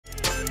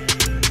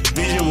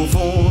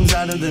conforms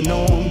out of the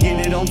norm,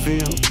 get it on film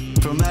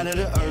from out of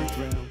the earth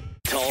realm.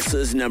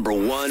 Tulsa's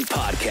 #1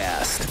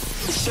 podcast.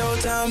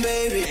 Showtime,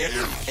 baby.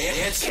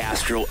 It's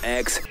Castro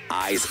X,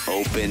 Eyes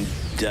Open,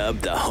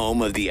 dubbed the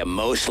home of the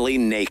emotionally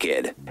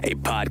naked. A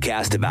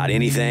podcast about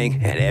anything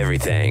and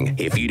everything.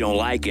 If you don't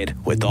like it,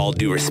 with all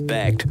due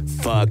respect,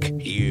 fuck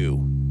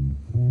you.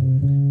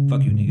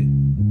 Fuck you, nigga.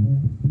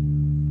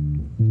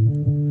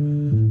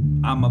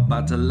 I'm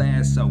about to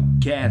lasso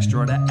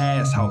Castro, the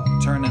asshole.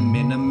 Turn him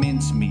into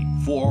mincemeat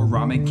for a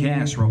ramen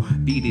casserole.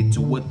 Beat it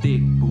to a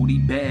thick booty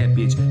bad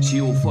bitch.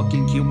 She'll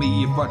fucking kill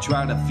me if I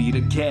try to feed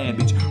her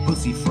cabbage.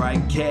 Pussy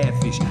fried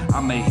catfish.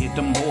 I'ma hit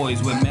them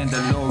boys with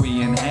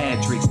Mandalorian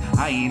hat tricks.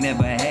 I ain't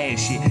never had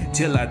shit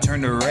till I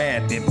turn to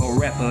rapping. Pro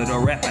rapper to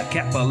rapper,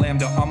 Kappa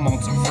Lambda, I'm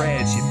on some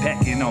frad shit.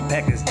 Packing on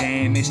packers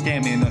damage,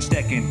 stamina,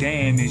 stacking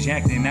damage.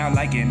 Acting out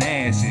like an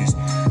asses.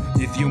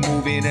 If you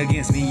moving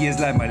against me, it's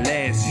like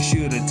molasses.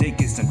 Should've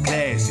taken some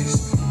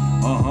classes.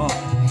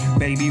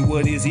 Baby,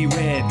 what is he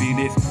rapping?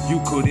 If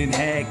you couldn't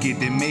hack it,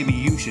 then maybe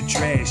you should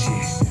trash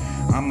it.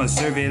 I'ma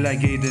serve it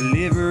like a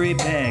delivery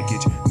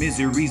package.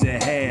 Misery's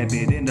a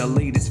habit in the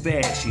latest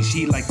fashion.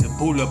 She like to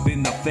pull up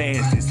in the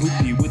fastest.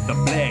 Swoopy with the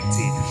black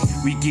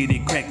tip. We get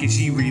it crackin',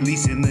 she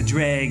releasing the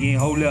dragon.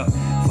 Hold up,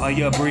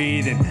 fire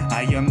breathing.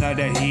 I am not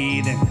a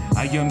heathen.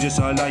 I am just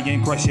a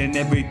lion crushing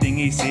everything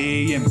he's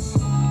saying.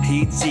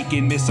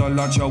 Heat-seeking missile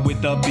launcher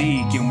with a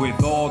beacon.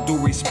 With all due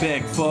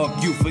respect,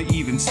 fuck you for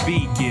even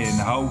speaking,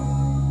 ho.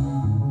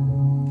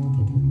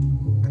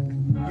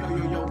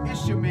 Yo,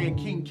 it's your man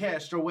King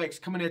Castro X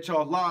coming at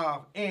y'all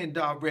live and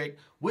direct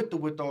with the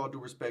With All Due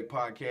Respect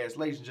podcast.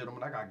 Ladies and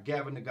gentlemen, I got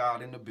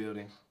GavinThaGod in the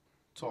building.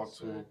 Talk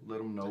to him, let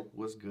him know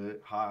what's good.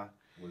 Hi.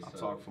 I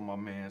talk for my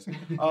mans.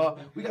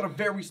 We got a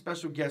very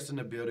special guest in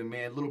the building,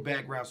 man. Little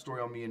background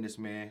story on me and this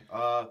man.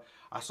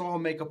 I saw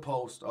him make a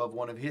post of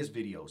one of his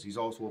videos. He's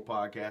also a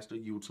podcaster,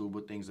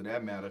 YouTuber, things of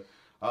that matter.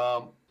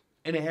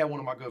 And it had one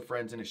of my good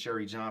friends in it,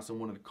 Sherry Johnson,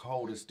 one of the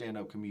coldest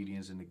stand-up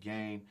comedians in the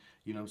game.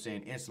 You know what I'm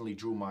saying? Instantly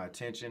drew my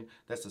attention.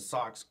 That's the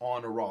Socks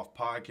On or Off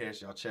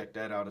podcast. Y'all check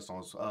that out. It's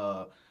on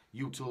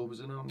YouTube. Is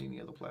it on any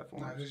other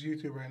platform? No, just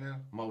YouTube right now.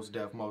 Most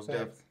def.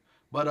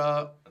 But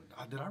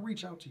did I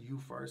reach out to you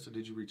first, or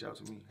did you reach out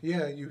to me?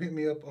 Yeah, you hit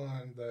me up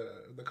on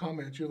the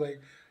comments. You're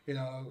like, you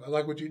know, I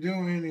like what you're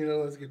doing. You know,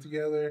 let's get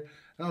together.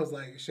 And I was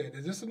like, shit,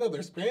 is this another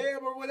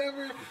spam or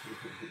whatever?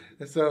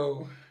 And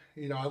so,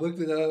 you know, I looked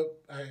it up.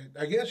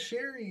 I guess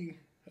Sherry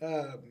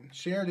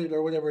shared it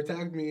or whatever,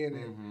 tagged me in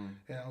it,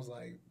 and I was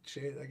like,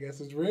 shit, I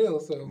guess it's real.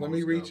 So let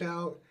me reach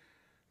out,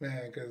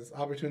 man, because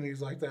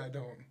opportunities like that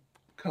don't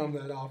come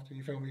that often.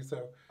 You feel me?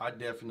 So I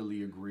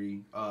definitely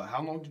agree.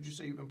 How long did you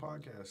say you've been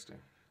podcasting?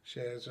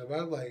 Shit, it's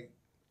about like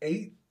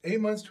 8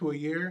 months to a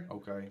year.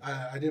 Okay.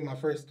 I did my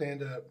first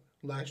stand-up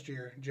last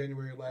year,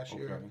 January last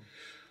year. Okay.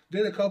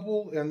 Did a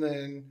couple, and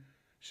then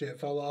shit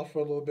fell off for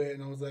a little bit,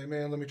 and I was like,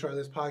 man, let me try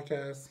this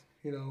podcast.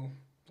 You know,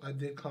 I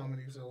did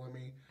comedy, so let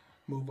me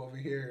move over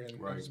here,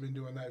 and I've just been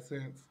doing that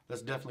since.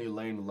 That's definitely a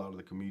lane a lot of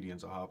the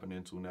comedians are hopping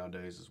into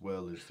nowadays, as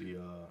well as the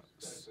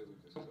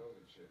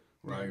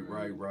Right.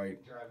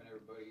 Driving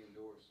everybody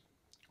indoors.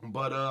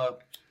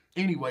 But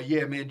anyway,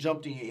 yeah, man,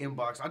 jumped in your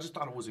inbox. I just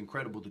thought it was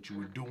incredible that you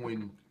were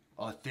doing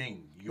a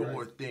thing,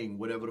 your thing,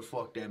 whatever the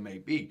fuck that may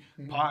be,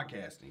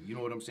 podcasting. You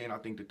know what I'm saying? I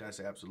think that that's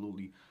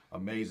absolutely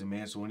amazing,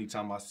 man. So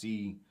anytime I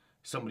see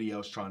somebody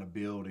else trying to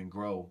build and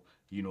grow,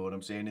 you know what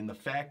I'm saying? And the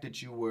fact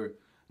that you were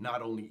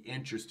not only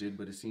interested,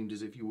 but it seemed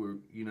as if you were,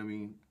 you know what I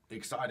mean,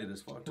 excited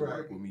as fuck to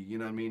work with me. You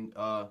know what I mean?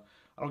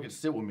 I don't get to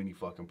sit with many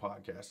fucking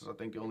podcasters. I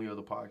think the only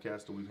other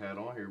podcaster we've had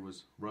on here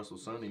was Russell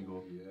Sun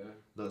Eagle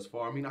thus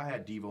far. I mean, I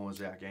had Devo and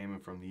Zach Amon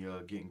from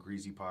the Getting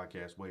Greasy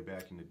podcast way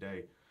back in the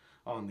day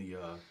on the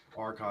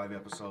archive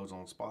episodes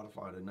on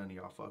Spotify that none of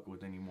y'all fuck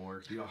with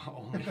anymore.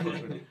 Y'all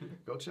only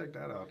go check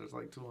that out. There's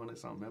like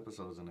 200-something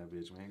episodes in that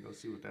bitch, man. Go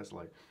see what that's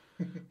like.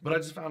 But I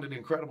just found it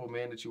incredible,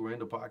 man, that you were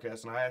into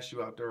podcasting. I asked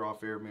you out there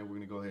off air, man. We're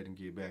going to go ahead and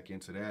get back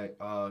into that.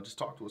 Just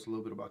talk to us a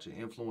little bit about your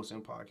influence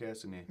in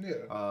podcasting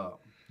and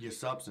your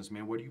substance,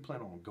 man. Where do you plan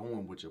on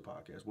going with your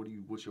podcast?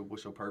 What's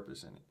your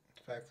purpose in it?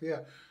 Facts, yeah.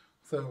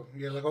 So,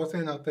 yeah, like I was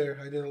saying out there,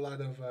 I did a lot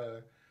of,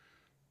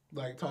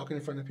 like, talking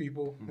in front of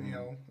people. You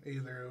know,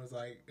 either it was,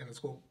 like, in a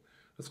school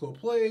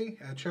play,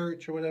 at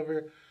church, or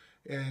whatever.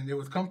 And it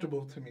was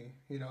comfortable to me.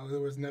 You know, there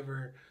was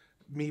never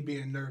me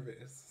being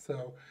nervous.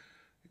 So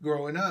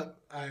growing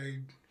up, I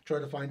tried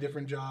to find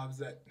different jobs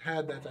that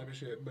had that type of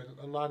shit, but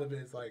a lot of it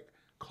is like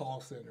call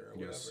center or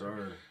whatever. Yes,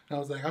 sir. And I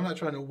was like, I'm not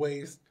trying to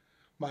waste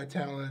my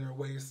talent or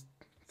waste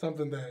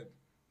something that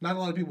not a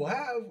lot of people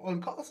have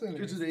on call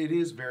centers. It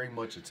is very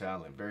much a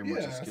talent, very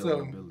much a skill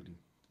and ability.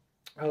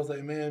 I was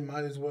like, man,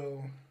 might as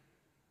well.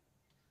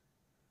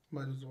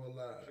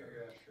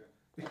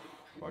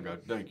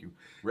 Thank you.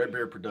 Red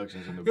Bear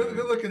Productions in the Good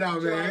looking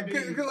out, man.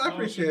 Because I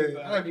appreciate it.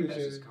 I appreciate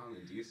it. Just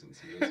common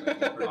decency.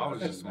 I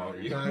was just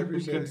smoking. No, I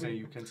appreciate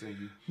it.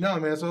 Continue. No,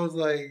 man. So I was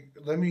like,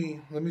 let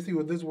me see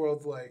what this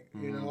world's like.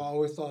 You know, I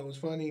always thought it was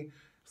funny.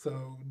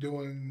 So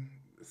doing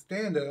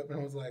stand up, and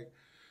I was like,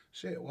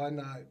 shit, why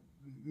not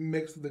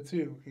mix the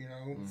two, you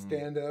know,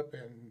 stand up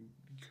and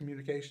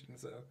communication.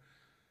 So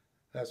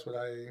that's what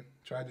I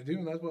tried to do,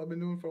 and that's what I've been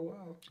doing for a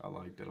while. I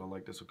like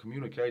that. So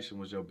communication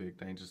was your big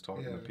thing, just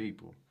talking to Yeah.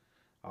 people.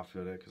 I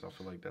feel that because I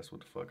feel like that's what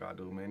the fuck I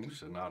do, man. You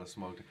should not have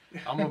smoked.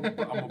 I'm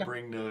gonna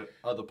bring the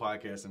other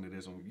podcast into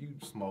this one. You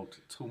smoked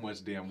too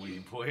much damn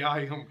weed, boy.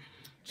 I am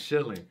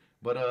chilling.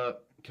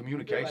 But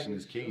communication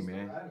is key,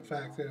 man.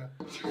 Facts, yeah.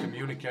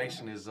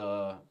 Communication is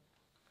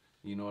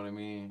you know what I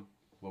mean?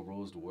 What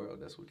rules the world.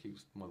 That's what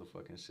keeps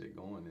motherfucking shit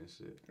going and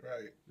shit.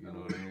 Right. You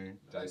know what I mean?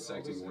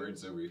 Dissecting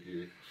words over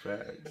here.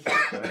 Facts.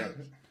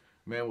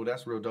 Man, well,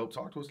 that's real dope.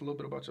 Talk to us a little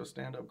bit about your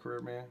stand-up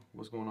career, man.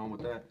 What's going on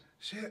with that?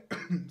 Shit.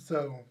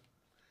 So,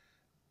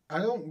 I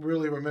don't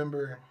really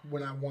remember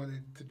when I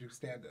wanted to do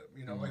stand-up.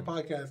 You know, like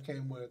podcast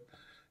came with,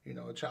 you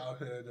know, a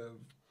childhood of,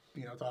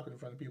 you know, talking in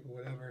front of people,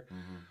 whatever.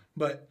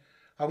 But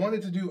I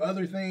wanted to do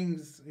other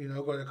things, you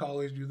know, go to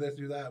college, do this,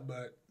 do that.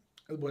 But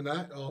when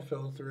that all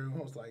fell through,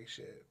 I was like,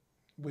 shit.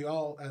 We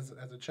all, as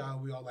a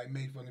child, we all like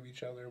made fun of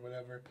each other or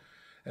whatever.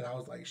 And I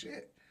was like,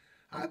 shit,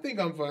 I think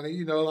I'm funny.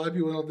 You know, a lot of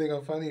people don't think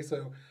I'm funny.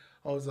 So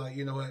I was like,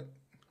 you know what?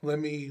 Let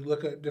me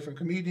look at different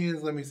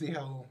comedians. Let me see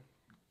how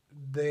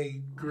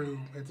they grew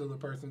into the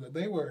person that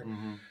they were.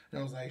 And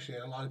I was like,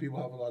 shit, a lot of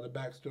people have a lot of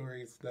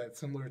backstories that's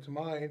similar to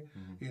mine,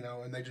 you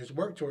know, and they just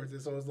work towards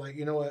it. So I was like,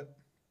 you know what?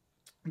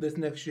 This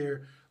next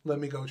year, let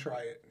me go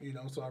try it, you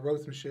know? So I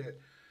wrote some shit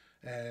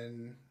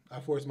and I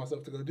forced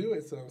myself to go do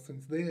it. So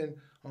since then,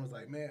 I was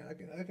like, man,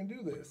 I can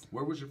do this.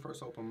 Where was your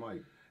first open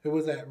mic? It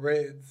was at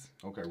Red's.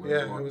 Okay,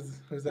 Yeah, it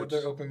was at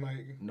their open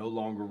mic. No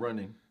longer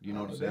running. You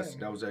know, Oh, that's, dang.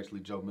 that was actually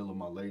Joe Miller,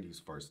 my lady's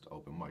first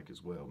open mic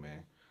as well,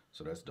 man.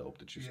 So that's dope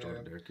that you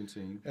started there.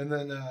 Continue. And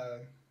then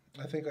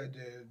I think I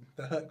did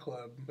the Hut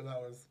Club, but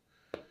that was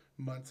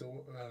months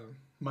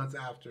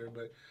after.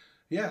 But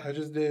yeah, I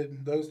just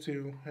did those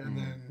two, and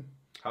then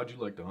How'd you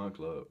like the Hunt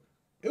Club?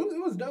 it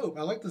was dope.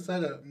 I like the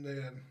setup.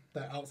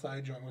 That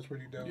outside joint was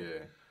pretty dope.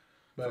 Yeah.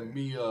 But For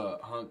me,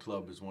 Hunt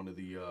Club is one of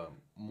the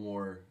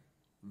more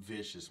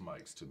vicious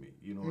mics to me.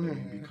 You know what I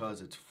mean?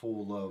 Because it's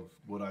full of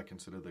what I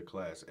consider the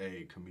Class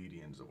A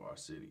comedians of our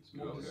city.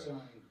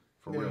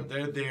 For real.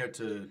 They're there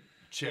to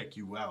check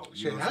you out. You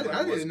shit, know, it's like,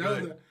 I what's didn't know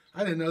good? that.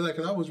 I didn't know that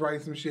because I was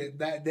writing some shit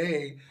that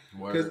day.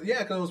 Because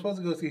I was supposed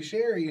to go see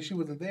Sherry and she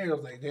wasn't there. I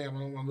was like, damn, I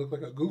don't want to look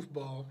like a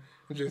goofball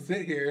and just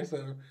sit here.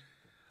 So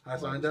I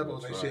signed up. I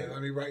was like, shit,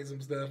 let me write some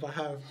stuff. I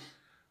have,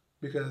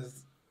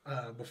 because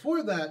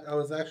before that, I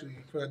was actually,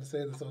 forgot to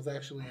say this, I was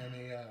actually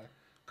in a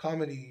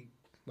comedy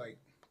like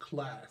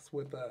class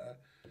with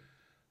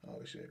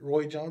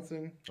Roy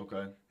Johnson.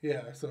 Okay.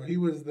 Yeah, so he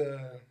was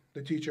the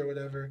teacher or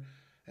whatever,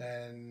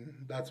 and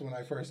that's when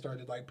I first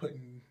started like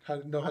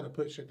know how to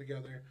put shit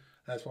together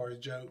as far as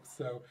jokes.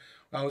 So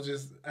I was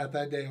just, at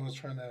that day, I was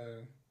trying to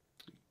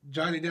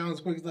jot it down as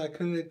quick as I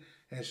could,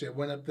 and shit,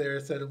 went up there,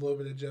 said a little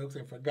bit of jokes,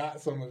 and forgot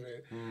some of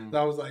it. And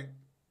I was like,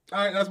 all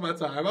right, that's my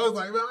time. I was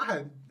like,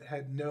 man, I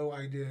had no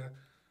idea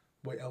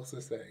what else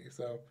to say.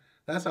 So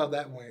that's how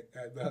that went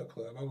at the Hut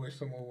Club. I wish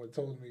someone would have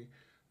told me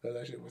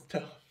that shit was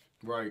tough.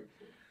 Right.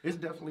 It's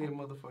definitely a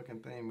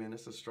motherfucking thing, man.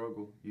 It's a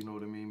struggle. You know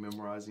what I mean?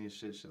 Memorizing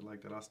shit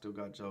like that. I still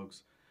got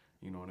jokes,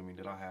 you know what I mean,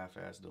 that I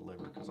half-ass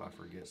deliver because I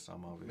forget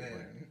some of it. Man.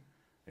 But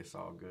it's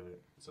all good.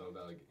 It's all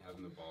about like,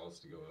 having the balls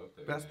to go up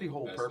there. That's the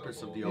whole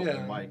purpose of the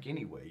open mic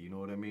anyway, you know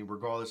what I mean?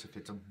 Regardless if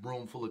it's a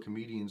room full of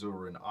comedians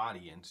or an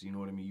audience, you know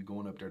what I mean? You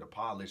going up there to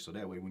polish so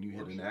that way when you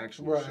hit an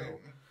actual show.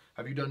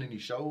 Have you done any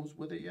shows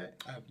with it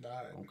yet? I have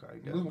not. Okay.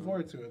 I'm looking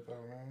forward to it, though,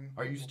 man.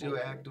 Are you still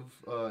active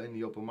in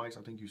the open mics?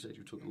 I think you said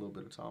you took a little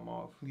bit of time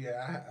off.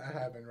 Yeah, I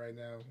haven't right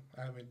now.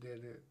 I haven't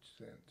did it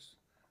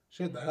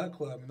since the Hut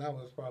Club, and that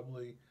was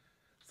probably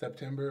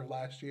September of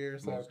last year.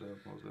 So Most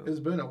definitely. it's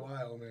been a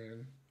while,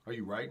 man. Are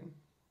you writing?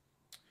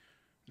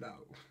 No.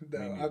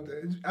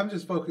 I'm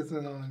just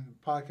focusing on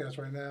podcasts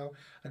right now.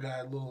 I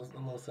got a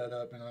little set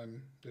up, and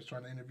I'm just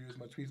trying to interview as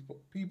much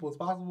people as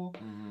possible.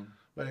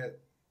 But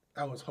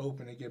I was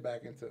hoping to get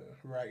back into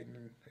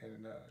writing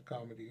and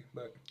comedy,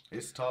 but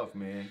it's tough,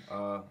 man.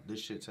 This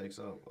shit takes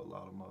up a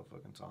lot of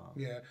motherfucking time.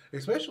 Yeah,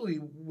 especially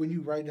when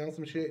you write down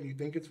some shit and you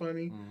think it's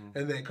funny,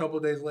 and then a couple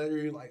of days later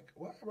you're like,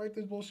 "Why I write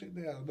this bullshit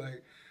down?"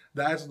 Like,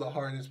 that's the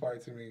hardest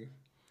part to me.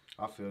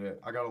 I feel that.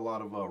 I got a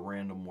lot of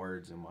random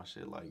words in my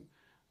shit, like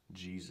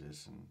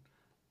Jesus and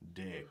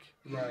dick,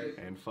 right,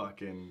 and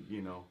fucking,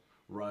 you know,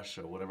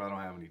 Russia, whatever. I don't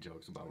have any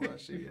jokes about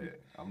Russia yet.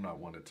 I'm not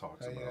one that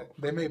talks about.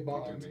 They made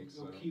bombs.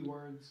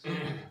 Keywords.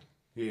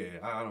 Yeah,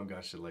 I don't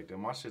got shit like that.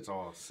 My shit's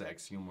all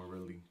sex humor,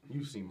 really.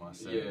 You see my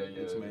set. Yeah,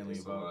 It's mainly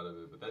a about. lot of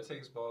it, but that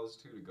takes balls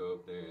too to go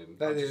up there and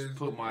That just is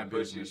put my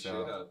push your business shit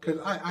out. out. because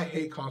I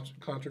hate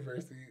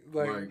controversy.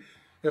 Like, Right.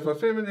 if a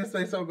feminist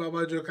say something about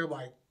my joke, I'm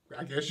like,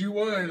 I guess you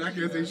won. I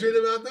can't say shit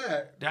about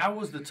that. That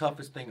was the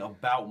toughest thing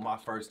about my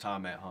first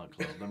time at Hunt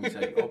Club. Let me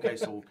tell you. Okay,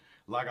 so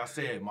like I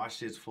said, my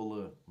shit's full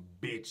of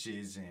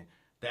bitches and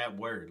that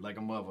word like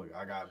a motherfucker.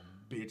 I got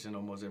bitch in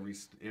almost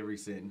every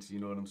sentence. You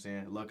know what I'm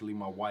saying? Luckily,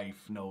 my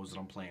wife knows that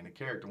I'm playing a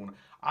character. When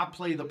I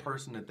play the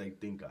person that they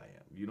think I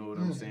am. You know what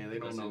I'm saying? They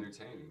don't know.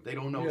 They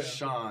don't know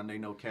Sean. They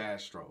know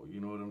Castro.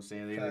 You know what I'm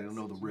saying? They don't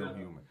know the real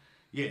human.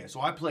 Yeah,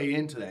 so I play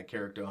into that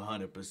character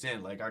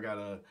 100%. Like, I got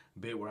a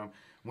bit where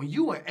when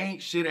you an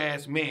ain't shit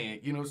ass man,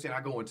 you know what I'm saying?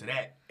 I go into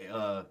that, you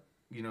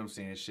know what I'm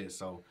saying, shit.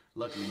 So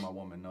luckily my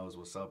woman knows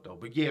what's up though.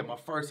 But yeah, my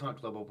first Hunt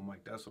Club open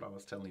mic, that's what I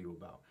was telling you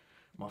about.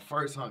 My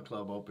first Hunt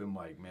Club open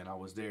mic, man, I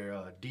was there,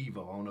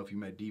 Devo. I don't know if you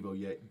met Devo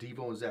yet.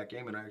 Devo and Zach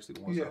Gaiman are actually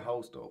the ones that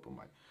host the open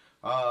mic.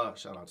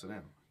 Shout out to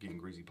them, Getting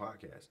Greasy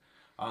Podcast.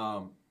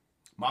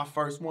 My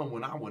first one,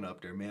 when I went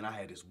up there, man, I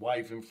had his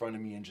wife in front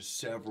of me and just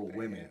several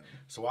women.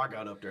 So I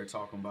got up there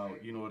talking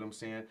about, you know what I'm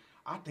saying?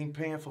 I think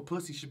paying for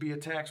pussy should be a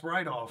tax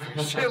write-off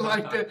and shit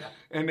like that.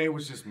 And they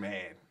was just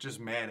mad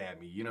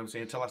at me, you know what I'm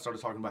saying? Until I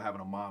started talking about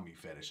having a mommy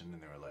fetish, and then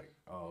they were like,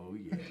 oh,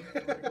 yeah,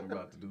 like, we're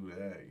about to do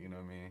that, you know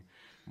what I mean?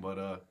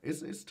 But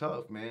it's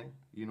tough, man,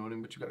 you know what I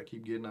mean? But you got to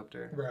keep getting up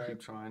there,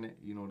 keep trying it,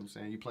 you know what I'm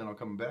saying? You plan on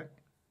coming back?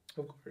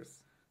 Of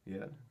course.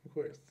 Yeah? Of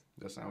course.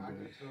 That sounds good.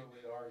 I could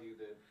totally argue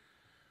that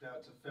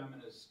that's a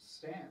feminist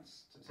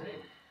stance to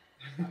take.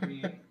 I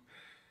mean,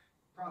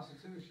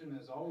 prostitution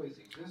has always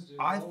existed.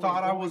 I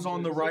thought I was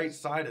on the right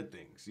side of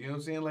things. You know what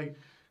I'm saying? Like,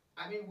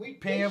 I mean,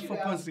 paying for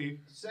pussy.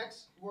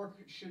 Sex work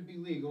should be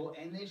legal,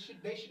 and they should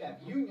have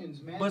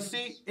unions, man. But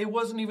see, it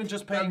wasn't even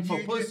just paying for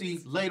pussy.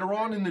 Later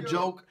on in the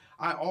joke,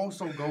 I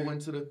also go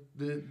into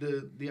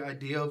the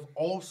idea of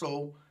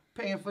also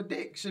paying for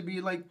dick. Should be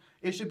like,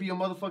 it should be a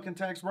motherfucking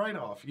tax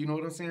write-off. You know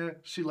what I'm saying?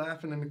 She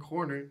laughing in the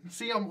corner.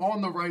 See, I'm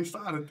on the right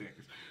side of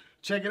things.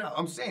 Check it out.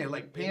 I'm saying,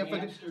 like, paying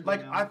for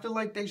like, I feel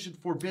like they should,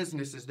 for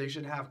businesses, they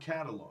should have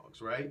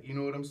catalogs, right? You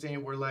know what I'm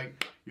saying? Where,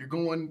 like, you're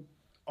going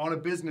on a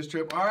business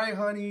trip. All right,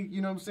 honey,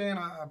 you know what I'm saying?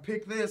 I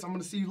picked this. I'm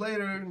going to see you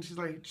later. And she's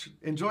like,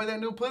 enjoy that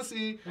new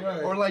pussy.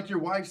 Right. Or, like, your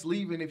wife's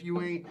leaving if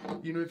you ain't,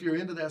 you know, if you're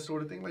into that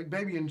sort of thing. Like,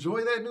 baby,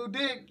 enjoy that new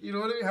dick. You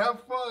know what I mean?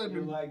 Have fun.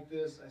 You're like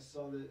this. I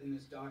saw that in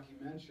this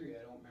documentary.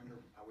 I don't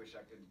remember. I wish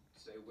I could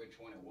say which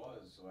one it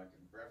was so I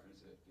could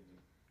reference it.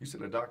 You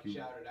said a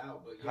documentary. Shout it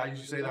out. But yeah, how did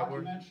you say that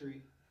word?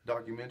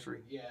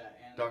 Documentary. Yeah.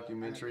 And,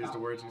 documentary is the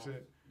words you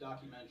said?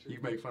 Documentary. You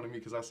make fun of me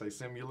because I say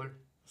similar. I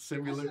said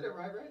it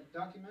right?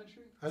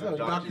 Documentary? I thought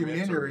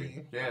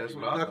documentary. Yeah, that's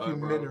what I thought,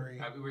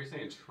 documentary. We were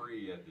saying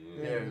tree at the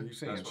end. Yeah, you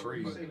saying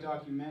tree. You say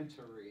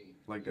documentary.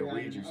 Like that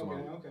weed you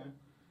smoke. Okay.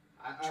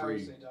 I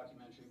always say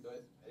documentary,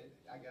 but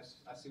I guess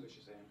I see what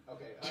you're saying.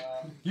 Okay.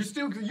 You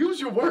still use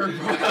your word,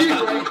 bro.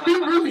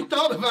 You really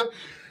thought about it.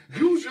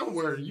 Use your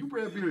word. You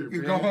red beard.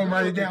 You go home,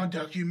 write it down,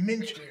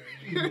 documentary.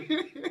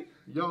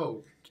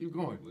 Yo, keep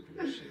going. Look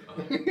at this shit up.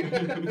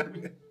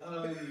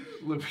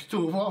 Look, we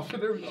threw him off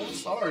and everything. I'm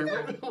sorry,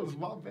 bro. That was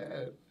my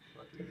bad.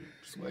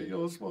 That's why you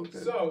don't smoke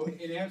that. So,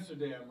 in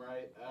Amsterdam,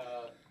 right,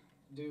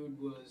 dude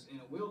was in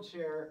a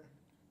wheelchair,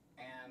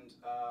 and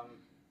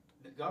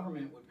the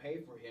government would pay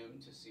for him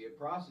to see a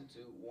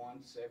prostitute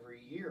once every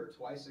year,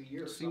 twice a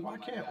year. See, why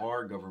can't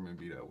our government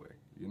be that way?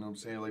 You know what I'm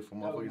saying? Like, for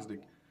motherfuckers that...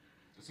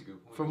 That's a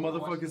good point. For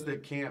motherfuckers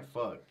that can't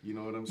fuck, you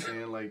know what I'm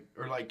saying? Like,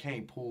 or like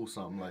can't pull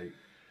something, like,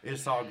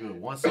 it's all good.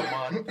 Once a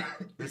month,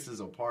 this is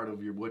a part of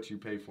what you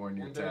pay for in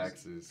your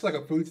taxes. It's like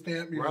a food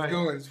stamp. You just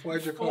go and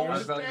swipe your card. I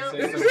was about to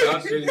say some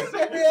groceries.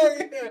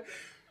 Yeah.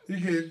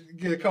 You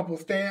get a couple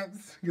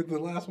stamps, get the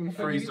last one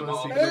free.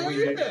 God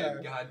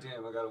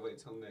damn, I gotta wait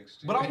till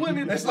next year. But I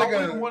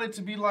wouldn't want it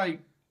to be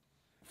like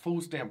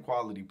food stamp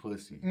quality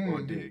pussy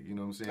or dick, you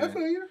know what I'm saying? I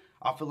feel you.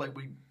 I feel like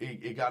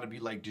it gotta be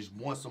like just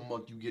once a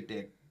month you get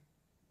that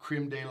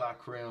creme de la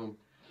creme,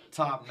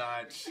 top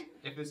notch.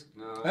 If it's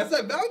that's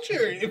that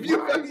voucher. If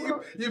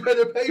you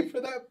better pay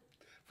for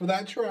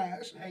that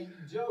trash. Hey, you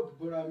joke,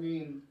 but I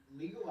mean,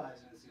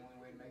 legalizing is the only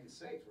way to make it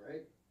safe,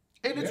 right?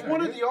 And it's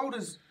one of the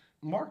oldest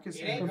markets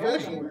in the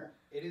profession.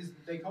 It is.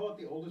 They call it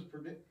the oldest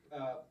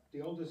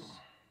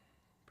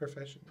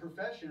profession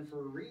for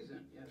a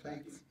reason. Yeah,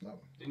 thank you. No.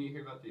 Didn't you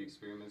hear about the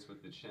experiments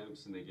with the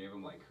chimps, and they gave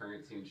them like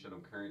currency and showed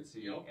them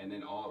currency, and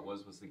then all it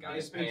was the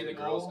guys paying the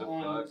girls to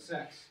fuck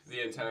sex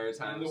the entire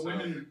time. And the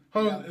women.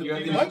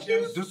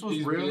 This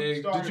was real.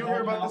 Did you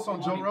hear about this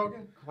on Joe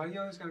Rogan? Why you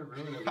always gotta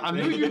ruin everything? I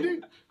knew you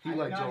did. He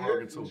like Joe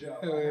Rogan too.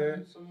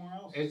 Somewhere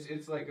else.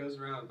 It's like goes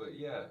around, but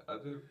yeah,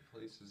 other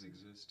places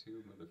exist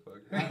too,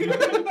 motherfucker.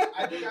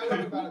 I think I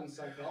learned about it in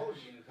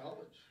psychology in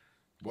college.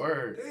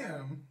 Word.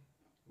 Damn.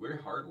 We're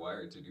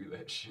hardwired to do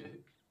that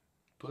shit.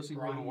 Pussy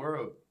rule the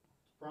world.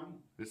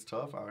 It's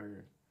tough out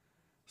here.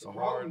 It's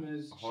hard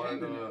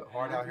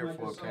out here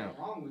for a pimp.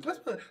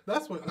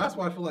 That's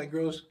why I feel like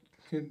girls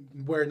can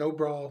wear no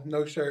bra,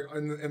 no shirt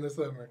in the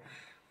summer.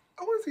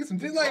 I want to see some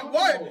things like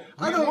what?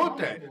 I don't want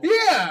that.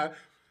 Yeah,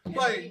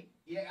 like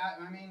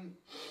I mean,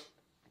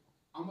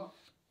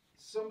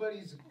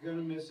 somebody's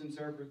gonna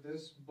misinterpret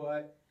this,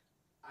 but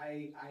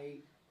I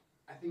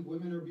think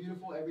women are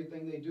beautiful.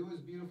 Everything they do is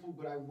beautiful,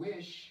 but I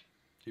wish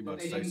He about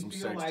they to say didn't some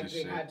feel like sexist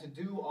they shit. had to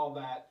do all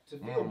that to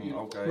feel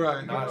beautiful. Okay,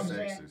 Right. You know not what I'm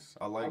saying? sexist.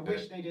 I like I that.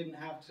 wish they didn't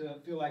have to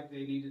feel like they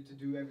needed to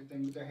do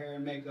everything with their hair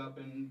and makeup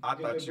and. I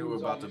get thought their you were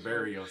boobs about on to and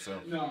bury shit.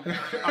 yourself. No.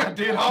 I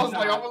did. I was No.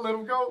 like, I'm gonna let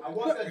him go. I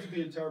want that to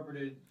be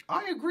interpreted.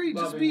 I agree.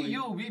 Just be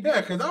you. Be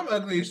Yeah, because I'm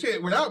ugly as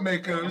shit without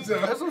makeup. So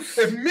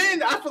if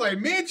men, I feel like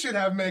men should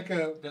have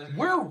makeup.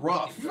 We're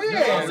rough. Man, You know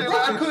what I'm saying?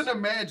 Like, I rough. couldn't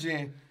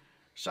imagine.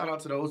 Shout out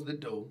to those that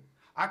do.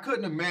 I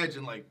couldn't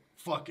imagine like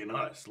fucking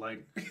us.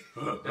 Like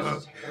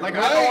I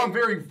know I'm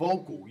very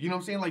vocal. You know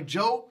what I'm saying? Like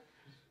Joe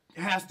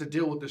has to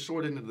deal with the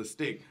short end of the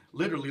stick.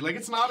 Literally, like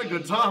it's not a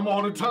good time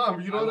all the time.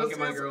 You know I what I'm look at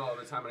my saying? girl all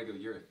the time and I go,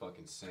 "You're a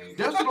fucking saint."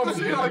 That's what I'm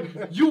saying. Like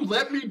you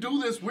let me do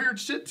this weird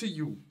shit to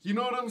you. You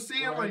know what I'm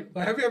saying? Like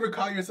Have you ever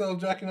caught yourself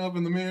jacking up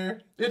in the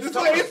mirror? It's It's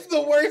tough. like it's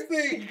the worst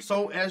thing.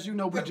 so, as you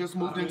know, we just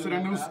moved into the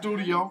new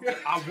studio.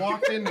 I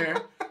walked in there.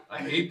 I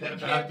hate that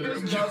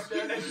bathroom.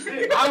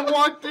 I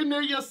walked in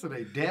there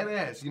yesterday, dead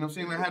ass. You know what I'm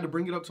saying? Like, I had to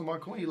bring it up to my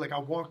queen. Like I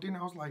walked in,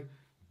 I was like,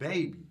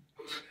 baby,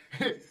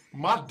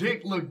 my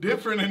dick looked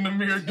different in the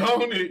mirror,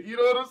 don't it? You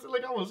know what I'm saying?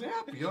 Like I was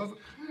happy. I was,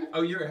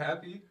 Oh, you're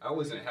happy? I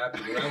wasn't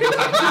happy.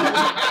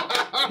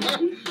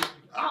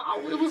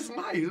 When it was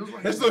nice. It was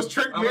like It's those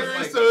trick I was mirrors,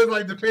 like- so it's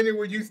like depending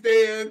where you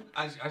stand.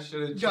 I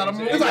should have. Gotta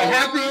move. It's like Yeah.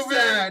 happy,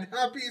 sad,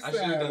 happy, I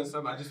should have done sad.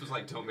 something. I just was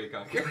like, don't make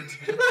eye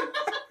contact.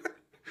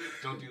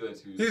 Don't do that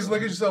to You yourself. just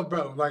look at yourself,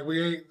 bro. Like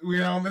we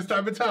ain't on this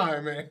type of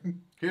time,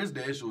 man. Here's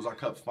the issue: is I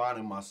kept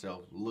finding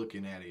myself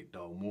looking at it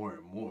though more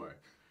and more.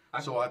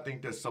 So I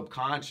think that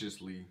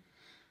subconsciously,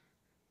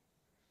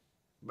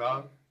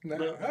 no, No, I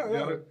don't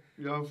know.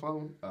 you know,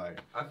 phone. All right.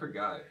 I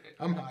forgot.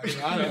 I'm high. Bro.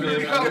 I And don't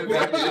then I went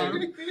back know.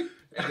 in,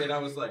 and then I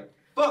was like,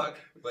 fuck.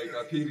 Like,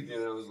 I peed again,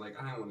 and I was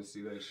like, I don't want to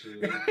see that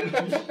shit.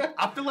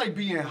 I feel like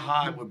being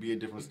high would be a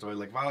different story.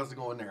 Like if I was to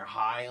go in there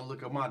high and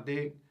look at my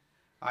dick,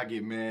 I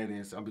get mad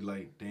and I'll be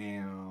like,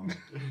 damn,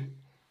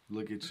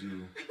 look at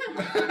you.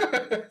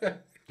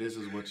 This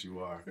is what you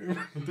are.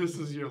 This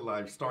is your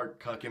life.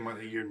 Start cucking my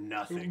you're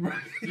nothing.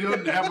 You'll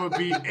never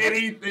be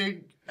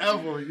anything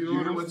ever. You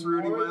know You're what's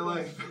ruining my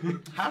life.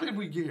 How did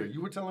we get here?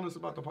 You were telling us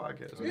about the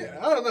podcast. Right? Yeah,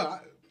 I don't know.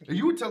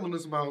 You were telling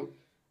us about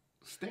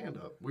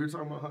stand-up. We were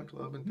talking about Hunt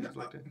Club and things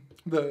like that.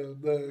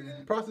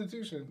 The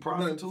prostitution.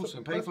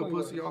 Prostitution. Pay That's for what it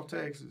was. pussy off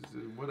taxes.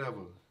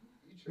 Whatever.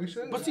 We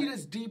should. But see,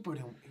 that's deeper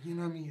than, you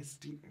know what I mean? It's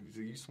deep.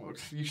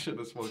 You should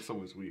have smoked so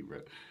much weed,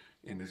 bro,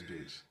 in this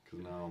bitch. Cause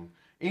now,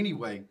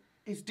 anyway,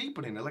 it's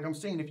deeper than that. Like I'm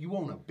saying, if you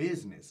own a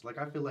business, like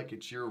I feel like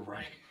it's your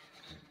right.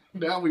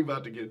 Now we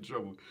about to get in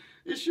trouble.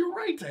 It's your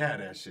right to have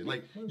that shit.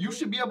 Like you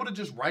should be able to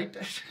just write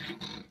that shit.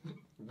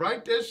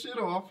 Write that shit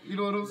off. You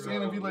know what I'm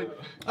saying? And be like,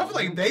 I feel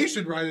like they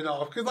should write it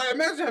off. Because, like,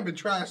 imagine having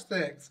trash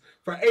sex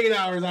for 8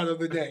 hours out of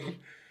the day.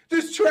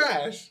 Just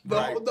trash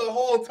the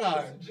whole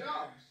time.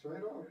 Job,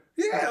 straight off.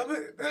 Yeah.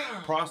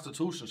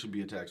 prostitution should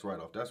be a tax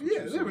write-off. That's what Yeah,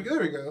 you're there we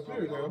saying. go. There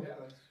we go. Yeah,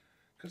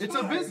 that's It's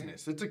a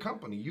business. It's a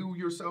company. You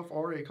yourself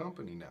are a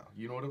company now.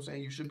 You know what I'm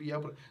saying? You should be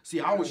able to. See,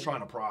 I was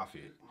trying to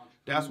profit.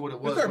 That's what it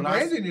was. start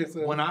branding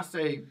yourself. When I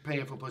say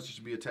paying for pussy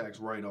should be a tax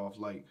write-off,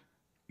 like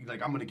I'm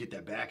going to get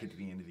that back at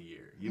the end of the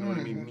year. You know what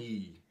I mean?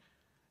 Me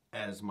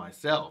as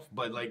myself.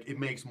 But, like, it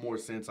makes more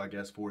sense, I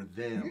guess, for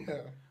them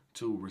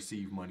to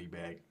receive money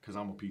back because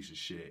I'm a piece of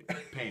shit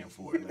paying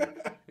for it.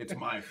 Like, it's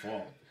my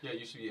fault. Yeah,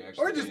 you should be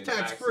actually. Or just paying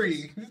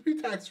tax-free. taxes. Just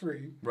be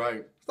tax-free.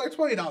 Right. It's like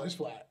 $20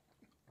 flat.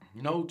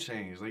 No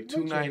change. Like No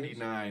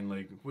 $2.99.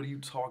 Like, what are you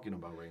talking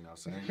about right now,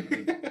 Sam?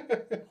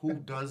 Like, who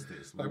does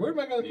this? Like, where am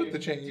I going to put the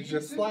Did change? you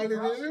Just tip slide a it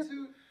in there?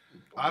 prostitute?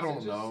 I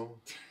don't know.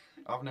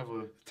 I've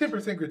never.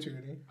 10%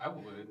 gratuity. I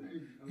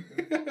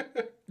would.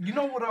 You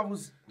know what I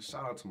was?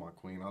 Shout out to my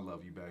queen. I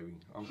love you, baby.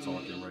 I'm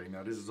talking right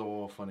now. This is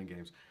all fun and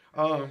games.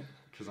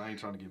 Cause I ain't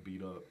trying to get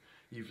beat up.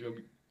 You feel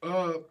me?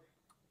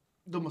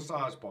 The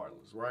massage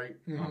parlors, right?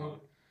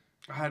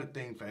 I had a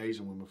thing for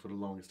Asian women for the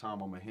longest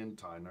time. I'm a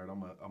hentai nerd.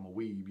 I'm a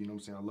weeb. You know what I'm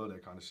saying? I love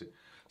that kind of shit.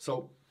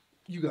 So,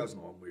 you guys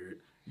know I'm weird.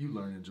 You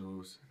learning,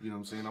 Juwlz. You know what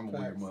I'm saying? I'm a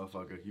weird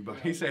motherfucker.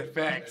 He said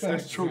facts.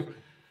 That's true.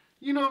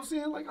 You know what I'm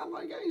saying? Like, I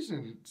like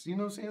Asians. You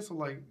know what I'm saying? So,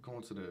 like,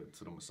 going to the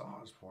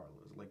massage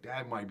parlors, like,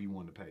 that might be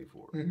one to pay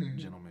for,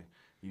 gentlemen.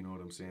 You know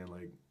what I'm saying?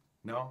 Like,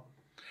 no?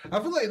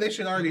 I feel like they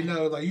should already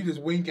know. Like, you just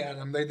wink at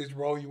them. They just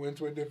roll you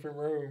into a different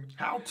room.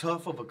 How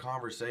tough of a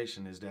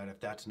conversation is that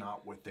if that's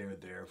not what they're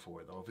there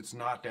for, though? If it's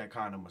not that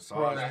kind of massage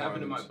Right. That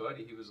happened to my parlors.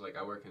 buddy. He was like,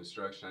 I work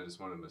construction. I just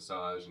want a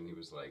massage. And he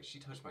was like, she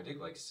touched my dick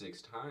like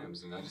 6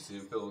 times. And I just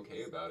didn't feel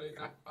okay about it.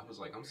 I was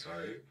like, I'm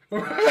sorry.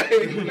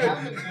 Right.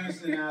 Gavin's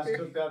innocent ass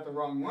took that the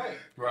wrong way.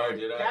 Oh,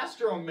 did I?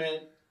 Castro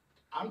meant,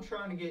 I'm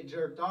trying to get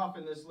jerked off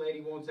and this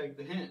lady won't take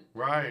the hint.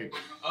 Right.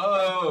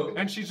 Oh.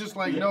 And she's just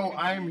like, no,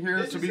 I'm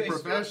here to be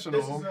professional.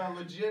 This is a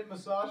legit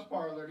massage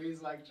parlor. And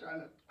he's like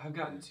trying to. I've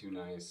gotten too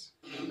nice.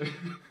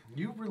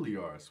 You really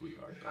are a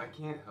sweetheart. I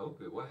can't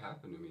help it. What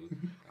happened to me?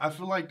 I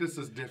feel like this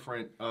is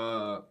different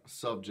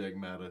subject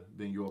matter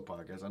than your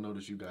podcast. I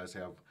notice you guys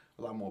have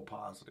a lot more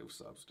positive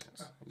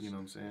substance. You know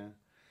what I'm saying?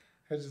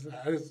 It's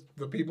just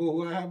the people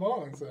who I have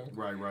on. So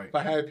Right. if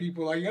I had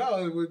people like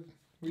y'all, it would.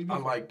 I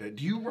like that.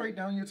 Do you write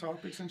down your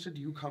topics and shit?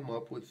 Do you come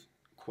up with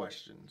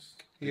questions.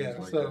 Yeah,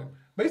 like so that.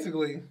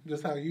 basically,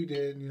 just how you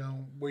did,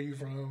 where you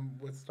from,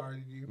 what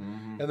started you,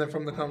 and then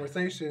from the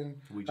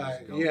conversation, We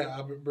just go.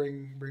 I would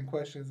bring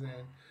questions in.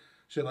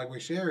 Shit, like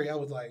with Sherry, I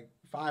was like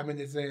 5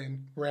 minutes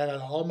in, ran out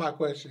of all my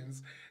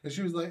questions, and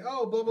she was like,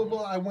 "Oh, blah blah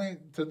blah." I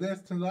went to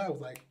this to that. I was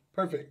like,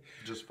 "Perfect."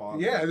 Just follow.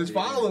 Yeah, just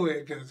follow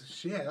it, cause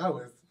shit, I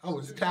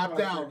was tapped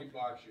out.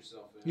 Box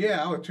yourself in.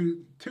 Yeah, I was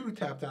too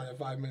tapped out at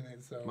 5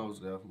 minutes. So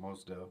Most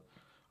def.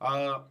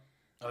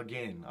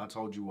 Again, I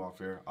told you off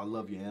air, I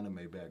love your anime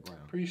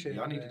background. Appreciate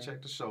Y'all it, need man. to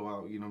check the show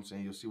out. You know what I'm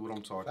saying? You'll see what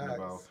I'm talking Facts.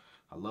 about.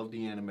 I love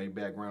the anime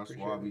background,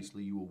 Appreciate so it.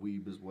 obviously you a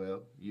weeb as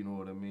well. You know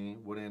what I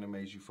mean? What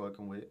animes you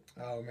fucking with?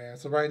 Oh man,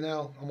 so right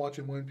now I'm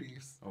watching One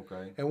Piece.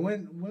 Okay. And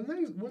when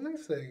they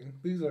say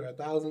these are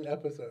 1,000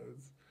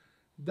 episodes,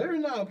 they're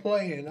not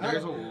playing.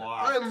 There's a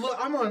lot.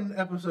 I'm on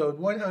episode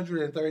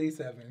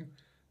 137.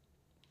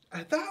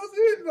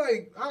 1,000?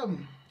 Like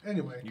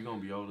anyway. You're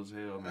gonna be old as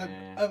hell,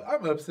 man.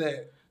 I'm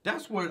upset.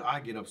 That's what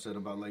I get upset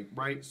about. Like,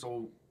 right?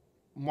 So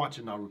I'm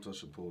watching Naruto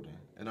Shippuden,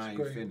 and I ain't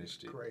Great.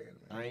 finished it. Great,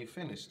 man. I ain't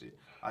finished it.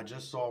 I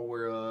just saw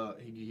where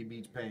he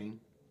beats Pain.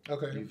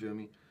 Okay. You feel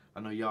me?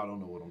 I know y'all don't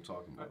know what I'm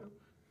talking about.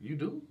 You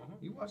do?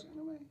 You watch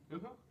anime?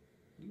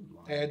 You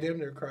lying. And I damn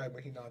near cried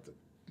when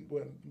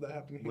when that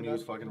happened. When he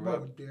was fucking bro,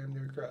 around? damn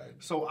near cried.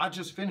 So I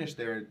just finished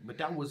there, but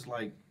that was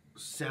like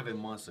 7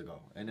 months ago.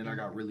 And then I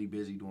got really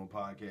busy doing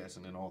podcasts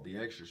and then all the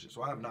extra shit.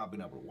 So I have not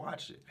been able to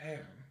watch it. Damn.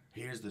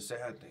 Here's the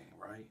sad thing,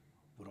 right?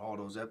 With all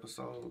those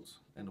episodes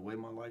and the way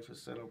my life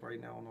is set up right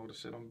now and all the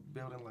shit I'm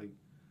building, like,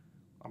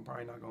 I'm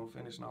probably not going to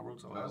finish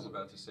Naruto. I was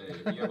about to say,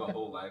 if you have a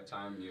whole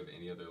lifetime, you have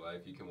any other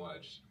life, you can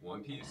watch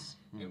One Piece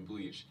and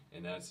Bleach,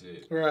 and that's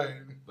it. Right.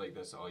 Like,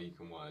 that's all you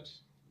can watch.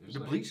 There's The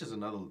like, Bleach is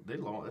another,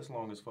 that's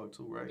long as fuck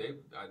too, right?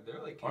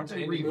 They're like, Aren't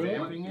they continuing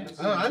revamping One it? Piece.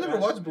 I never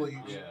watched Bleach.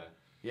 Yeah.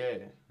 Yeah.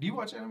 Do you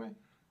watch anime?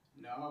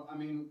 No, I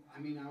mean,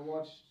 I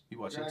watched You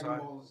watch Dragon hentai?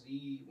 Ball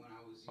Z when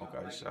I was young,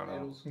 Okay, like shout in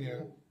middle out. school, Yeah.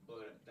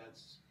 but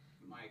that's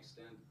my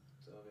extent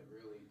of it,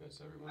 really.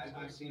 That's everyone's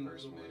I've seen a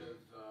first little one. bit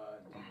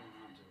of Demon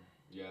Hunter,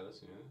 Yeah,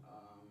 that's and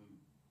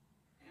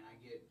I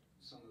get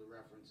some of the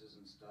references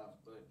and stuff,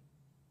 but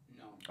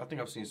no, I think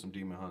I've seen some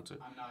Demon Hunter.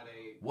 I'm not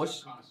a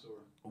What's- connoisseur.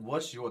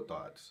 What's your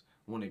thoughts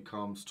when it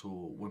comes to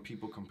when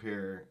people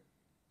compare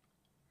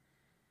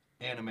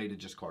anime to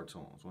just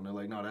cartoons? When they're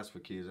like, no, that's for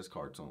kids, that's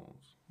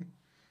cartoons.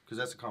 Because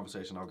that's a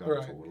conversation I've got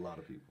Right. into with a lot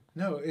of people.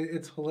 No,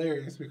 it's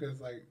hilarious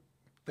because like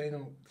they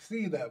don't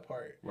see that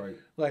part. Right.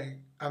 Like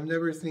I've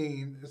never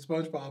seen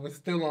SpongeBob is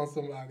still on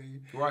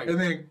somebody, Right. and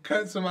then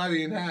cut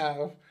somebody in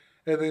half,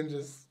 and then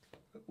just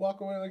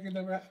walk away like it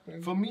never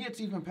happened. For me,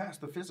 it's even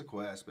past the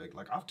physical aspect.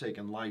 Like, I've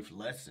taken life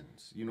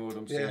lessons, you know what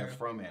I'm saying, Yeah.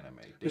 from anime.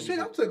 But Things shit,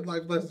 I that- took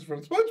life lessons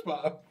from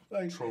SpongeBob.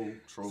 Like, True.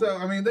 so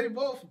I mean, they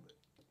both.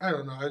 I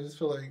don't know. I just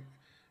feel like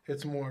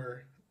it's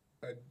more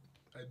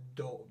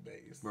adult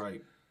based.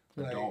 Right.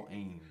 Like, Adult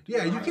aimed.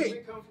 Yeah, you We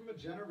can't. come from a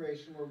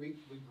generation where we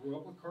grew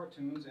up with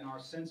cartoons and our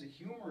sense of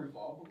humor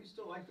evolved, but we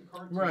still like the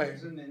cartoons, Right.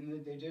 and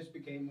then they just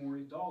became more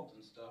adult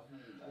and stuff,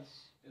 and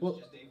Well,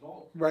 just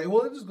evolved. Right.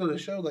 Well, it just goes to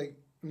show, like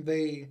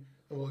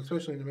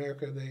especially in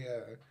America, they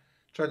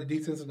try to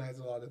desensitize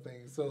a lot of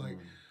things. So like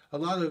a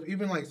lot of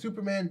even like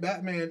Superman,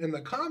 Batman in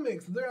the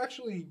comics, they're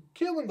actually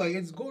killing. Like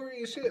it's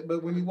gory as shit.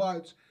 But when you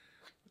watch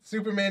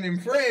Superman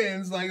and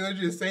Friends, like they're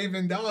just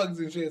saving dogs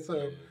and shit.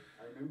 So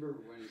I remember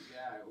when,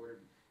 I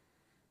ordered,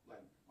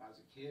 like, I was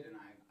a kid, and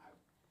I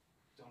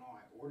don't know,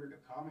 I ordered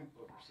a comic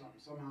book or something.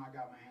 Somehow I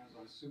got my hands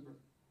on a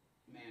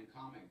Superman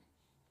comic,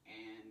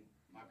 and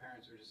my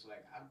parents were just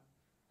like,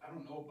 I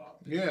don't know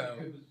about this. Yeah.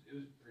 It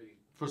was pretty.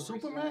 For gory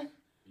Superman? stuff.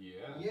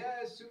 Yeah.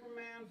 Yeah,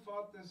 Superman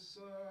fought this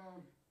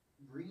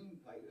green,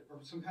 like, or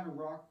some kind of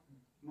rock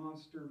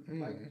monster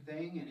like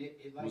thing, and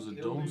it like Was it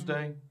killed him.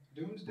 Doomsday?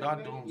 Doomsday. Not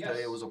maybe? Doomsday, Yes.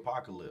 it was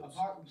Apocalypse.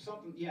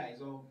 Something. Yeah,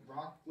 he's all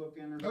rock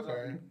looking or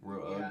Okay. something.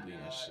 Real Yeah, ugly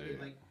and shit.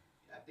 It, like,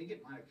 I think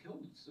it might have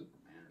killed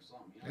Superman or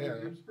something. You know?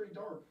 Yeah. It was pretty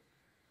dark.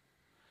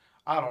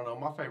 I don't know.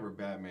 My favorite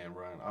Batman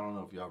run, I don't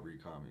know if y'all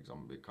read comics.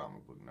 I'm a big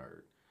comic book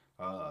nerd.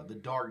 The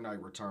Dark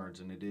Knight Returns,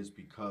 and it is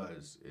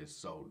because it's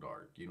so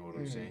dark. You know what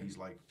I'm saying? He's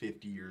like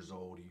 50 years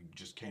old. He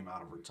just came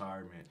out of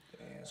retirement.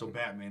 So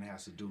Batman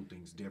has to do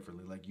things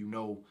differently. Like,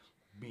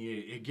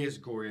 it gets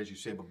gory, as you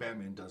said, but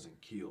Batman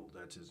doesn't kill.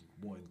 That's his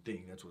one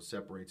thing. That's what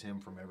separates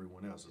him from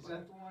everyone else. Is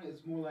that the one?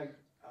 It's more like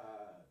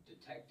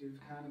detective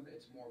kind of.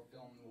 It's more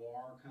film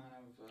noir kind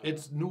of.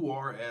 It's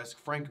noir-esque.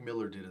 Frank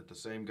Miller did it, the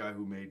same guy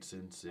who made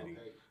Sin City,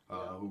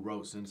 Okay. who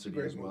wrote Sin City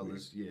great as well movie.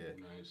 as, yeah.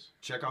 Nice.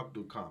 Check out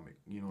the comic.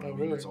 You know what I mean?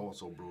 really? It's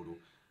also brutal.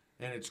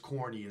 And it's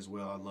corny as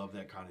well. I love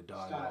that kind of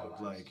dialogue.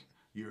 Stylized. Like,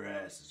 your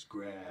ass is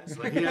grass.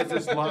 Like, he has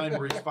this line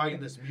where he's fighting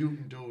this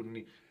mutant dude,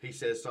 and he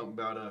says something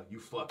about, you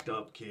fucked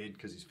up, kid,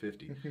 because he's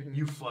 50.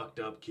 You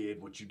fucked up,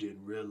 kid. What you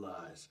didn't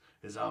realize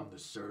is I'm the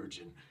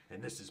surgeon, and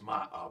this is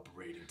my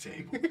operating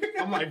table.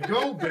 I'm like,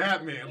 go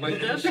Batman. Like,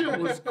 that shit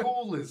was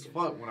cool as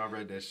fuck when I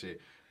read that shit.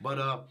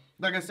 But,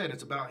 like I said,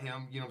 it's about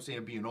him, you know what I'm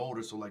saying, being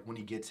older. So, like, when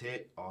he gets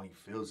hit, he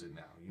feels it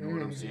now. You know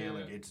what I'm saying?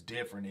 Like, it's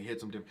different. It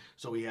hits him different.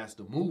 So he has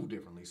to move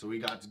differently. So he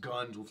got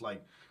guns with,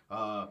 like,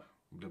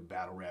 the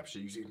battle rap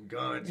shit. You see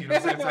guns, you know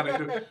what I'm saying? That's how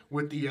they do it.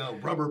 With the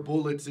rubber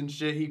bullets and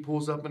shit. He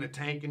pulls up in a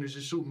tank and is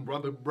just shooting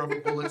rubber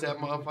bullets at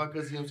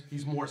motherfuckers.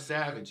 He's more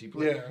savage.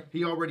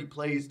 He already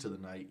plays to the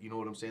night. You know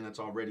what I'm saying? That's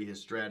already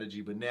his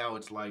strategy. But now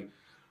it's like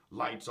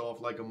lights off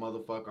like a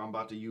motherfucker. I'm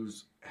about to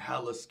use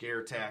hella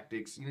scare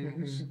tactics. You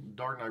know,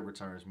 Dark Knight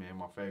Returns, man,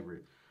 my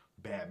favorite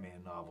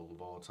Batman novel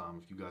of all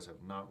time. If you guys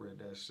have not read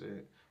that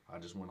shit, I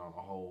just went on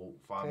a whole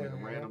 5-minute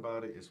rant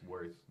about it. It's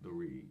worth the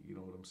read. You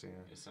know what I'm saying?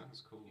 It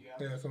sounds cool.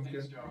 Yeah, sounds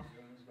good. Strong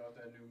feelings about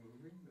that new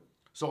movie.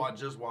 So I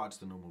just watched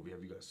the new movie.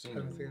 Have you guys seen it?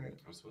 Haven't seen it.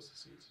 I'm supposed to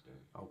see it today.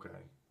 Okay.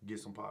 Get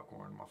some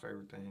popcorn. My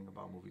favorite thing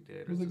about movie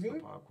theaters Was it is good? the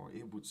popcorn.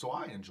 So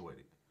I enjoyed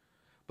it.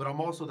 But I'm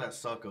also that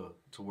sucker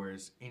to where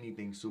it's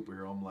anything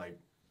superhero. I'm like,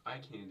 I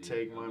can't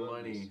take my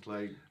money.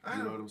 Like,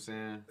 you know what I'm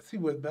saying? See,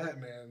 with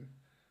Batman,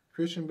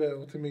 Christian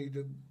Bale, to me,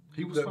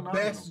 He was the phenomenal.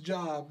 best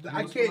job. He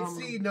I was can't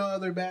phenomenal. see no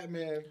other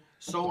Batman.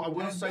 So I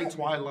will That's say Batman.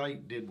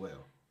 Twilight did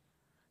well.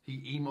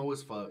 He emo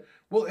as fuck.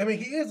 Well, I mean,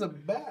 he is a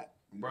bat.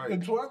 Right.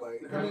 In Twilight.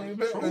 I mean,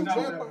 True. Batman's Not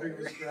that vampire. big of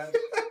a stretch.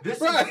 This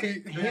Right. is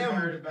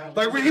Vampire to him. Batman.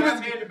 Like when he was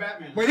Batman to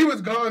Batman. when he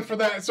was gone for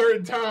that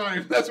certain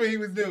time, that's what he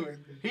was doing.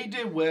 He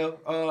did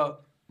well.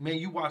 Man,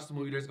 you watch the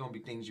movie, there's going to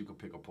be things you can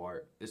pick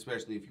apart,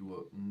 especially if you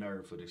a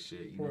nerd for this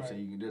shit. You know what I'm Right.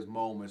 saying? There's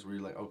moments where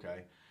you're like,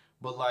 okay.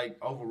 But, like,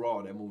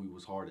 overall, that movie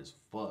was hard as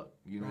fuck.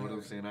 You know what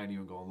I'm saying? I ain't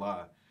even going to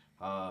lie.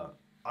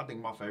 I think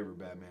my favorite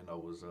Batman, though,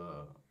 was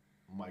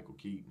Michael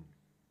Keaton.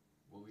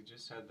 Well, we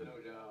just had the No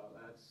doubt,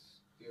 that's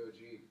the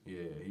OG.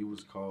 Yeah, he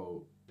was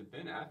cold. the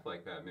Ben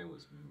Affleck Batman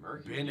was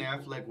murky. Ben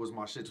Affleck was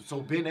my shit.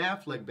 So Ben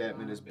Affleck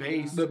Batman is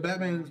based... The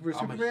Batman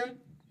vs I'm a- Superman.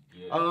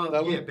 Yeah.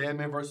 That yeah, one?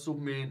 Batman vs.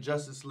 Superman,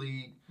 Justice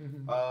League.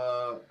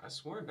 I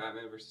swore in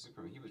Batman vs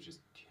Superman he was just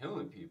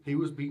killing people. He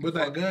was beating With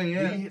that fuck- gun,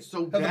 yeah.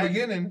 So At the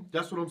beginning.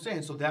 That's what I'm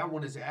saying. So that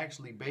one is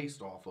actually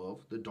based off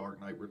of The Dark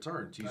Knight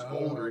Returns. He's Oh.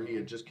 older. He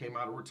had just came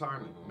out of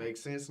retirement.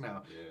 Makes sense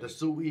now. Yeah. The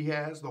suit he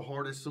has, the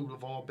hardest suit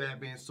of all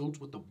Batman suits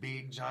with the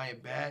big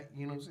giant bat.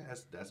 You know what I'm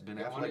saying? That's Ben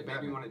I Affleck wanted, made me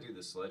Batman. want to do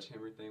the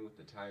sledgehammer thing with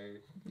the tire.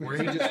 Where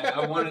he just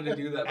I wanted to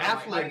do that. but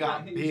I'm like, Affleck I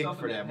got hit big yourself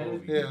for in that the head.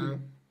 movie. Yeah.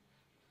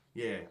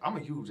 Yeah, I'm a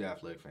huge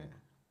Affleck fan.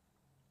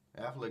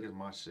 Affleck is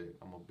my shit.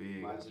 I'm a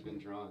big. Lines have been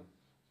Affleck. drawn.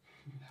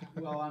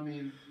 Well, I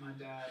mean, my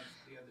dad,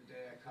 the other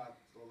day, I caught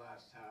the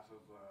last half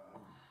of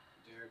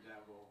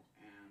Daredevil,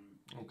 and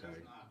it Okay.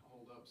 does not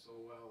hold up so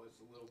well. It's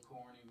a little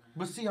corny, man.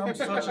 But see, I'm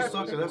such a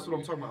sucker. That's what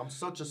I'm talking about. I'm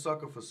such a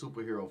sucker for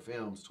superhero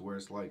films to where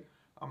it's like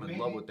I'm in Maybe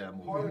love with that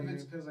movie. Part of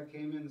it's because I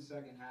came in the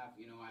second half,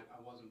 you know,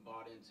 I wasn't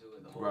bought into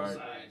it. The whole Right.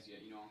 sides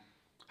yet, you know.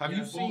 Have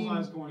you seen?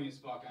 Bullseye's corny as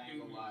fuck, I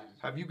ain't gonna lie.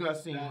 Have you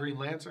guys seen That- Green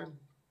Lantern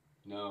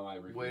No, I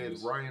refuse.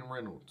 with Ryan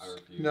Reynolds? I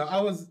refuse. No,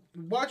 I was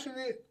watching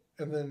it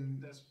and then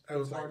That's, I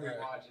was hard like, to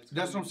yeah. watch. It's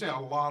That's what I'm corny.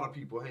 saying. A lot of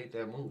people hate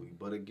that movie,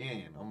 but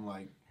again, I'm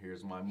like,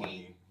 here's my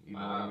money. You know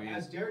what I mean?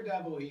 As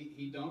Daredevil,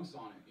 he dunks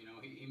on it. You know,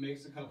 he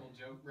makes a couple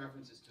joke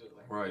references to it,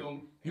 like Right.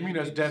 don't- You mean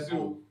as it's the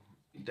Deadpool?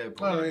 suit.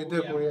 Deadpool. Oh, yeah,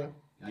 Deadpool, yeah.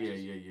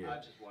 I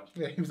just watched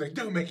Yeah, it. he was like,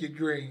 "Don't make it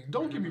green."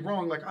 Don't get me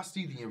wrong. Like I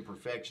see the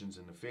imperfections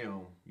in the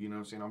film. You know what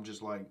I'm saying? I'm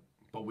just like,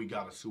 but we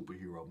got a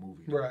superhero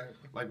movie. Right.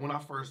 Like when I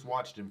first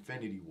watched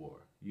Infinity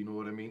War. You know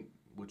what I mean?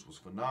 Which was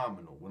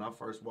phenomenal. When I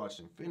first watched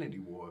Infinity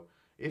War,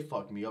 it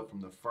fucked me up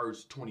from the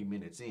first 20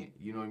 minutes in.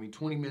 You know what I mean?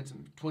 20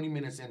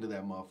 minutes into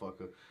that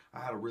motherfucker,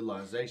 I had a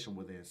realization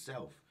within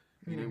self.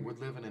 You know, we're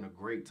living in a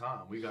great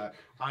time. We got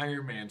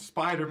Iron Man,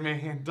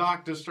 Spider-Man,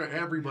 Doctor Strange,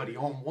 everybody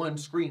on one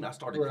screen. I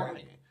started Right.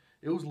 crying.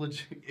 It was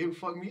legit. It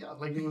fucked me up.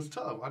 Like, it was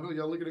tough. I know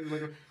y'all look at it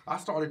like, I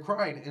started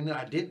crying, and then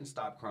I didn't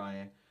stop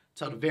crying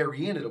till the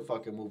very end of the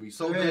fucking movie.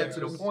 So bad to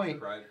the point.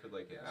 Cried for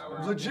like an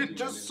hour. Legit, 15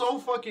 just minutes. so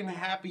fucking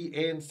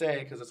happy and sad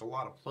because it's a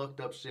lot of fucked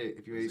up shit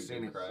if you ain't It's a seen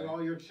good it. cry. So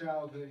all your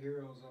childhood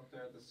heroes up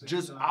there at the same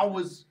Just, time. I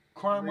was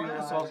crying my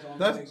ass off. realized on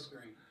That's- the big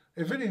screen.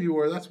 Infinity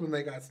War. That's when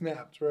they got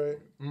snapped, right?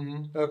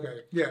 Mm-hmm.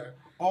 Okay. Yeah.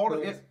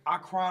 I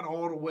cried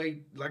all the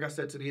way, like I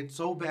said, to the end,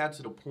 so bad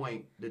to the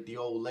point that the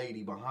old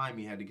lady behind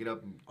me had to get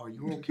up and, are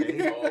you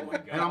okay? Oh my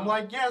god. And I'm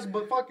like, yes,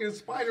 but fucking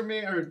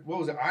Spider-Man, or what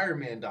was it, Iron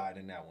Man died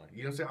in that one.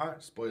 You know what I'm saying?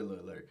 Spoiler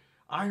alert.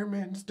 Iron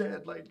Man's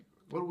dead. Like,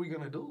 what are we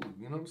going to do?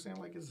 You know what I'm saying?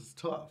 Like, this is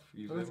tough.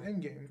 You So that's feel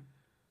me? Endgame.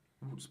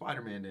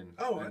 Spider-Man didn't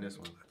in this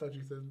one. I thought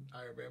you said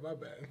Iron Man. My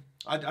bad.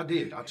 I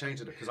did. I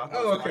changed it because I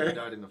thought Oh, okay. Spider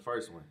died in the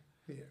first one.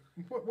 Yeah.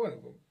 One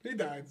of them. He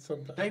died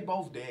sometime. They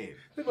both dead.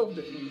 They both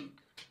did.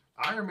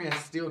 Iron Man's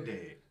still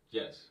dead.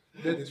 Yes.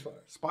 Dead is fine.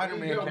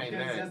 Spider-Man Yo, came kids,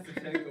 back. that's the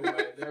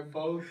takeaway. They're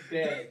both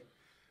dead.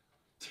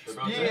 They're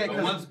both Yeah, dead, but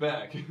 'cause- one's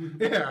back.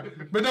 Yeah,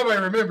 but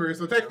nobody remembers,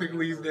 so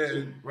technically he's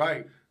dead.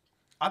 Right.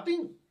 I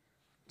think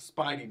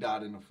Spidey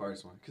died in the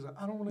first one because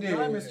I don't want to Yeah,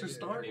 die, yeah, Mr. yeah.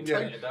 Stark. If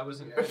Yeah. that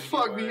was an It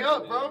fucked me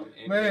up, bro.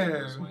 Man.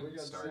 We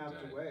got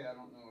snapped away. I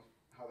don't know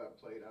how that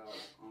played out,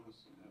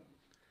 honestly.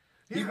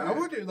 Yeah, I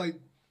wonder, like,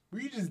 were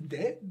you just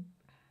dead?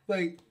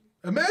 Like,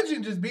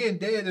 imagine just being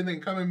dead and then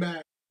coming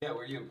back. Yeah,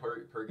 were you in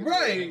Purgatory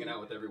Right. hanging out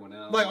with everyone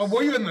else? Like,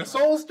 were you in the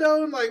Soul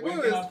Stone? Like, what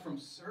Waking was? up from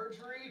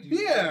surgery? Do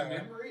you Yeah.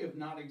 have memory of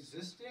not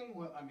existing?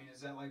 What I mean,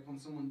 is that like when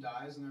someone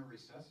dies and they're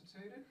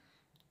resuscitated?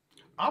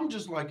 I'm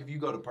just like, if you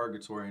go to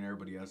purgatory and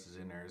everybody else is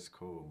in there, it's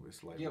cool.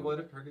 It's like, Yeah, what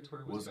if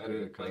purgatory was what's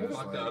better? good, Like, cuz,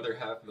 fuck the like- other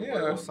half of the Yeah.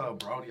 world. what's up,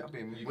 Brody? I've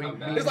been You waiting. come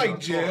back. It's like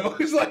jail.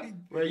 It's like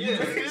Well, you Yeah.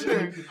 just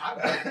sit there.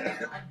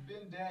 I've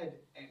been dead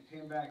and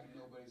came back and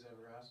nobody's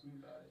ever asked me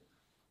about it.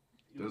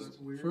 You know Does- what's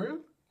weird? for real.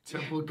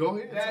 Well, go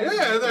ahead. That is-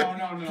 Yeah, like-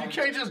 no. You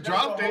can't just That's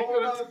drop a things.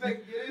 whole other thing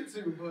to get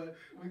into, but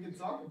we can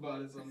talk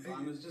about it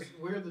sometime. It's just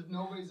weird that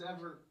nobody's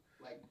ever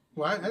like.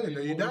 Well, I didn't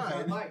know you what was that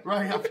died. like?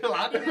 Right, I didn't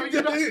know you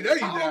I didn't know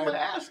you I'm gonna died.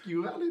 ask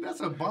you. That's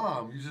a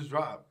bomb. You just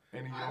dropped.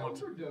 And you I don't want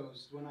to.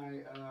 overdosed when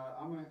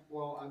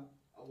I'm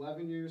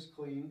 11 years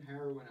clean,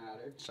 heroin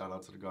addict. Shout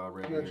out to the God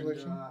Red.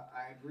 Congratulations. And,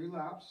 I had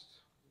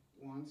relapsed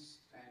once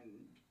and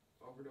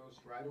overdosed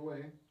right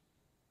away,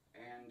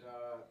 and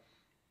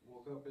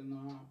woke up in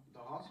the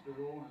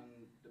hospital,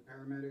 and the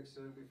paramedics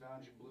said we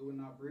found you blue and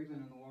not breathing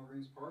in the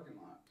Walgreens parking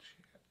lot.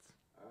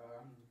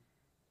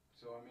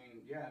 So I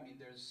mean,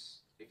 there's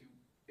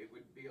it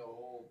would be a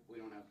whole. We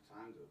don't have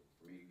time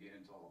for me to get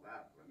into all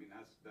that. But I mean,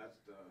 that's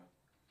the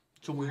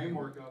So when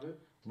framework of it.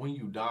 when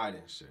you died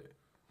and shit,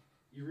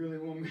 You really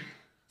want me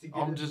to get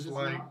I'm into just this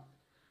like- now?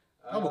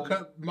 I'm gonna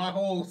cut my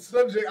whole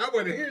subject. I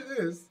want to hear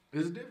this.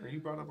 it's different.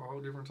 You brought up a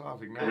whole different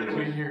topic. Now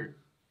we here.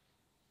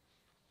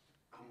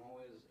 I'm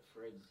always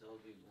afraid to tell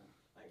people.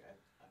 Like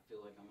I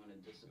feel like I'm gonna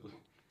disappoint.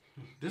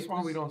 This It why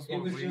we was- don't smoke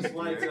It was weed. just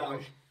lights man.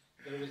 out.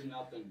 There was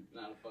nothing,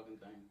 not a fucking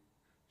thing.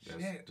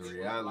 That's Shit. the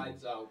reality.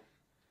 Lights out.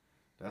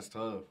 That's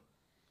tough.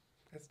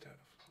 That's tough.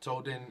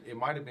 So then it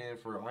might have been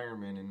for Iron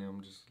Man and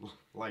them just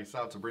lights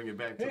out to bring it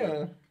back to Yeah,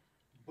 the,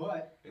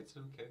 But It's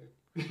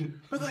okay.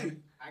 but like,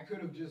 I could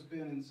have just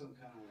been in some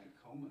kind of like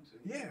coma too.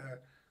 yeah,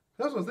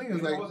 that's what I was thinking. It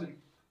Is like, wasn't.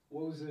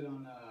 What was it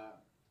on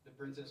The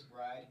Princess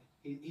Bride?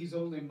 He's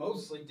only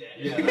mostly dead.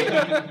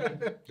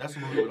 Yeah. That's a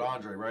movie with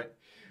Andre, right?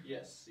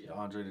 Yes. Yeah.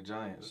 Andre the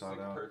Giant. It's Shout like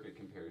out. perfect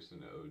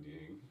comparison to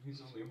ODing.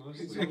 He's only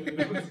He's mostly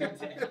only mostly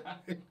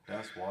dead.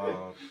 That's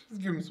wild.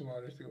 just give him some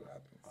water, see what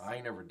happens. I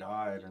ain't never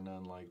died or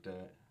nothing like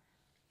that.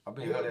 I've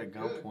been Good, held at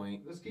good.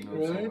 gunpoint. Let's You keep know it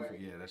what I'm that saying?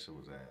 way. Yeah, that shit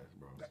was ass,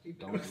 bro. keep it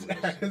Don't that do way.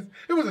 that shit.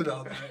 It was an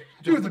all night.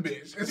 She was a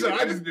bitch, and so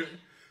I just do it.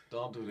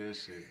 Don't do that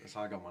shit. That's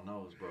how I got my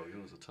nose, bro.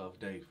 It was a tough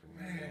day for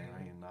me,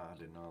 man. I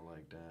did not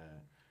like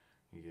that.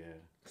 Yeah.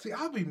 See,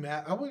 I'd be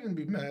mad. I wouldn't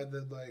be mad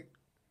that like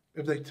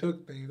if they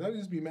took things. I'd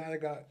just be mad I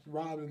got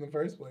robbed in the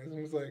first place. I'm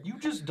just like,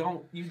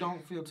 You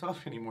don't feel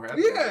tough anymore. after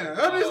yeah. that.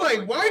 I'm just Oh like,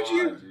 my why'd God,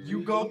 you? dude.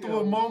 You go through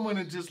a moment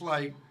of just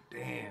like,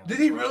 damn. Did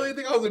he bro. really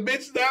think I was a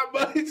bitch that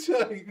much?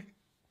 Like,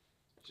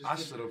 Just I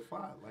get- should have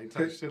fought. Like,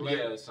 type shit like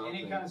Yeah, something.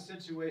 Any kind of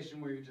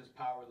situation where you're just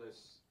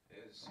powerless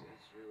is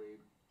really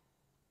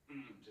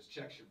just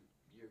checks your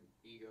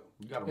ego.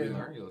 You gotta Yeah.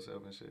 relearn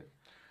yourself and shit.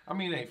 I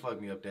mean, it ain't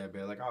fucked me up that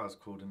bad. Like, I was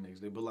cool the next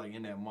day. But, like,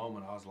 in that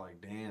moment, I was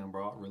like, damn,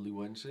 bro, I really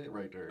wasn't shit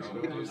right there. You know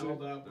what I'm saying?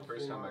 Held up The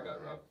first time I before-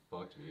 got robbed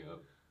fucked me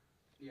up.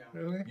 Yeah.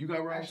 really? You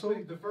got robbed Actually,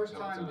 too? the first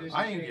Couple time times. didn't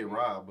I ain't shake get me.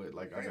 robbed, but,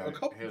 like, I Yeah, got a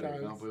couple held at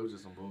times. gunpoint. It was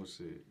just some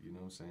bullshit. You know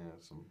what I'm saying?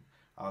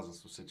 I was in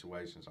some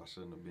situations I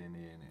shouldn't have been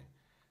in, and,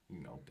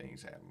 you know,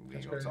 things happen. We ain't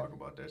That's gonna crazy. talk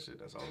about that shit.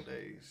 That's old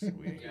days.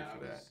 We ain't here Yeah,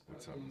 for I that. was We're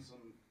doing talking.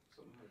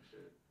 some hood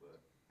shit, but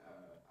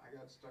I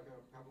got stuck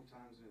up a couple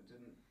times and it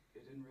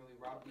didn't really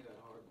rob me that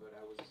hard. But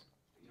I was,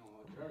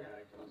 a drug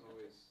addict. I was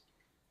always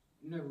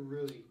never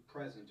really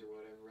present or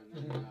whatever. And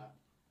then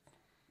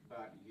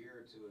about a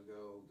year or two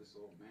ago, this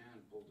old man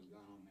pulled a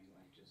gun on me,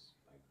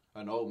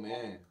 An old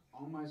man.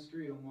 on my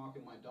street. I'm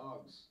walking my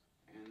dogs,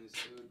 and this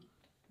dude,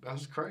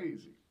 That's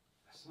crazy.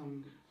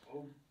 some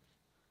old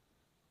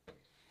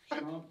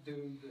Trump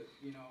dude that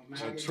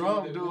MAGA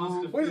Trump that dude.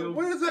 wants to What, feel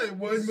what is that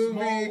one small,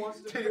 movie?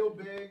 wants to feel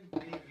big.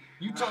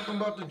 You talking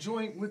about the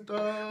joint with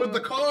With the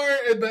car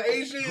and the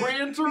Asian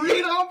Gran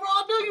Torino, bro?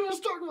 I knew you was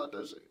talking about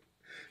that shit.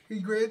 He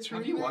Gran Have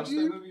you Torino. watched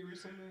that movie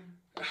recently?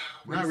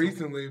 Not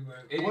recently,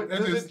 but It-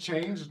 that's Does just- it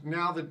change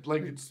now that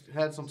like it's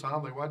had some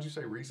time? Like, why'd you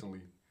say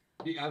recently?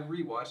 Yeah, I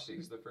rewatched it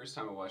because the first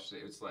time I watched it,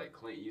 it's like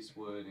Clint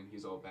Eastwood and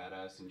he's all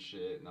badass and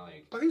shit, and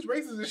like. oh, he's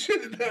racist as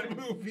shit in that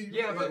movie.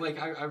 Yeah, but like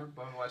I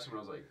watched it when I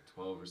was like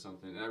 12 or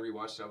something, and I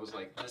rewatched it. I was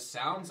like, the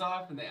sound's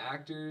off, and the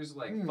actors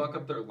like fuck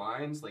up their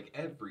lines like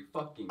every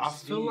fucking. I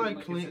feel scene. like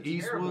it's Clint a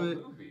terrible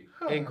Eastwood movie.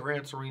 and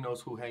Gran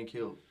Torino's Who Hank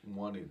Hill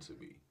wanted to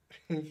be.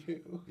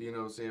 You know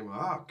what I'm saying? Well,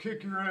 I'll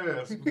kick your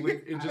ass. But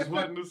like, it just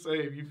wasn't the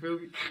same. You feel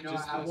me?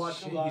 Just I the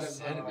watched a shit lot he of.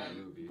 said in that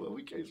movie. But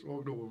we can't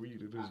smoke no weed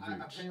in this I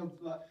bitch.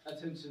 pay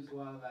attention to a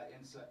lot of that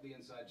the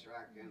inside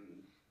track and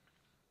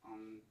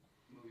on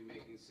movie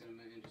making,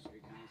 cinema industry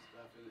kind of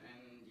stuff,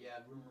 and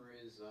yeah, rumor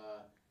is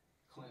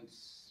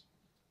Clint's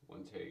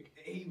One take.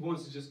 he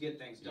wants to just get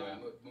things done,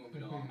 Yeah. move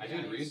it on. I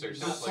did research.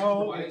 He's I not was So-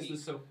 like, why is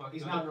this so fucked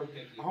He's up? not real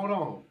picky. Hold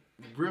on.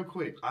 Real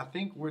quick. I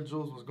think where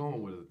Jules was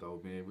going with it, though,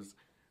 man,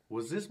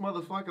 was this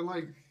motherfucker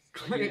like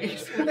Clint Yeah.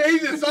 Eastwood? He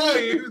just saw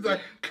you. He was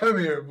like, "Come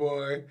here,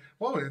 boy."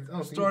 What was it? I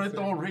don't think Started he said-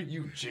 throwing Rick,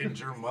 you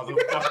ginger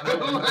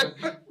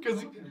motherfucker.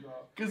 Because Talking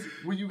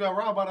about- when you got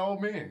robbed by the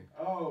old man,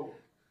 Oh,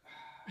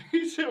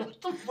 he said,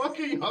 what the fuck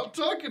are y'all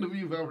talking to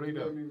me about right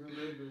now? let me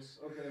relive this.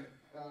 Okay,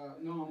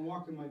 no, I'm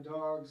walking my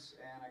dogs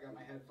and I got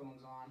my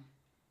headphones on,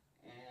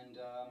 and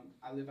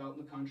I live out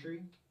in the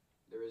country.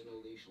 there is no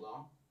leash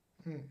law.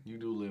 You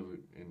do live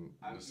in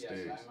the Yes,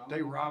 sticks. I'm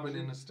They robbing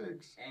in the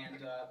sticks. And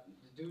the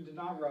dude did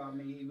not rob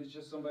me. He was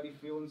just somebody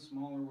feeling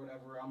small or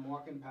whatever. I'm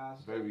walking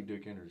past. Baby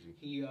dick energy.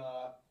 He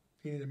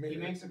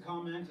makes a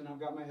comment, and I've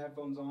got my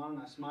headphones on,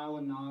 and I smile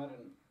and nod,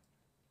 and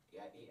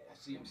I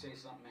see him say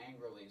something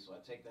angrily, so I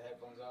take the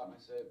headphones out, and I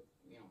said,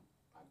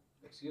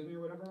 excuse me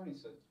or whatever, and he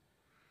said,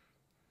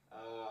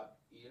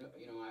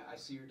 I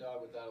see your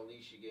dog without a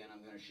leash again,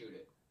 I'm going to shoot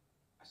it.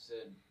 I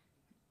said,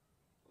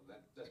 well,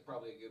 that's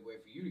probably a good way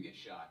for you to get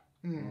shot.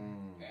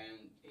 And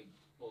he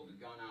pulled the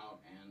gun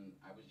out, and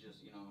I was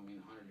just,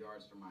 100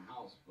 yards from my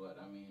house, but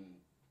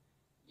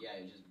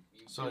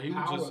so he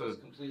was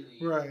just completely,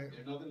 right.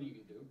 There's nothing you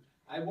can do.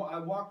 I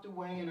walked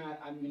away, and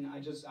I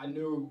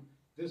knew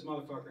this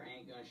motherfucker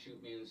ain't gonna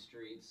shoot me in the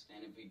streets,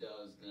 and if he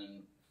does,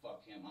 then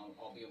fuck him.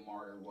 I'll be a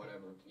martyr,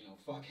 whatever.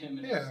 Fuck him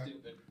and his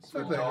stupid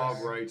small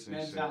dog rights and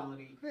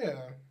mentality. shit.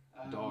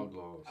 Yeah. Dog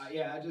laws.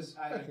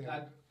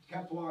 I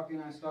kept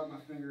walking. I stuck my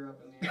finger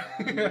up in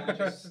the air. I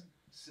just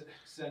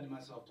said to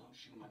myself, "Don't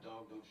shoot my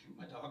dog. Don't shoot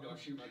my dog. Don't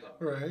shoot my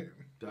dog." Right.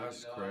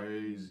 That's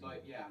crazy.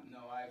 But yeah,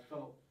 no, I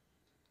felt.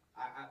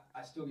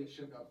 I still get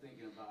shook up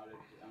thinking about it.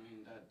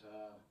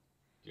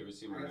 Do you ever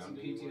see him I had around some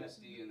anymore?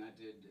 PTSD, and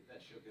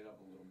that shook it up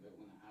a little bit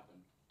when that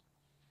happened.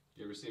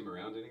 You ever see him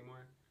around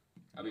anymore?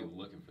 I've been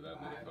looking for that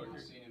I have not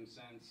motherfucker. seen him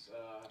since.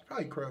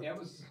 Probably croaked. It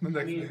was the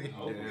next day.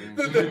 Oh,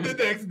 the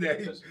next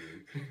day. That's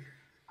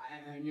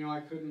weird.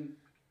 I couldn't.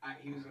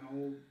 He was an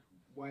old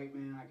white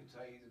man. I could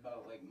tell you he's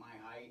about like my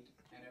height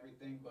and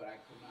everything, but I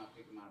could not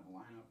pick him out of a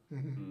lineup.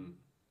 Mm-hmm.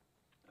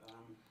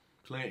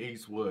 Clint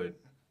Eastwood,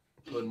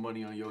 putting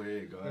money on your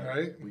head, God.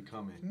 Right. We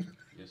coming.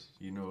 Yes.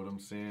 You know what I'm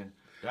saying?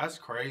 That's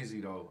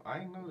crazy though. I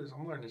ain't know this.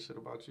 I'm learning shit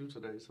about you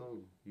today, so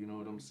you know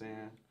what I'm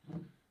saying?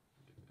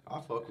 I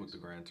fuck with the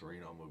Gran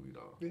Torino movie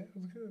though. Yeah, it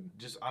was good.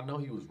 I know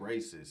he was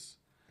racist,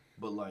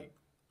 but like,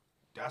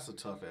 that's a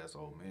tough ass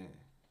old man.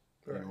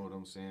 Right. You know what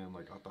I'm saying?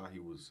 Like, I thought he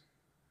was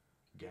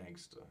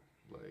gangster.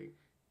 Like,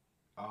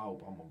 I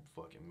hope I'm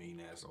a fucking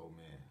mean ass old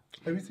man.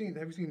 Have you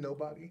seen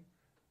Nobody?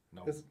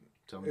 No.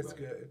 Tell me It's about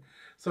good. it.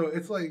 So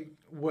it's like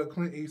what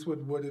Clint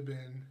Eastwood would have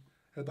been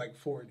at like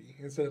 40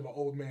 instead of an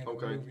old man in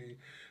the movie.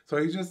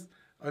 So he's just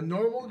a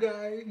normal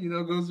guy,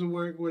 goes to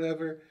work,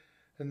 whatever,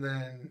 and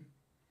then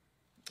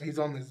he's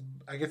on this.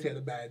 I guess he had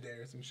a bad day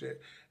or some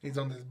shit. He's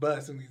on this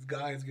bus, and these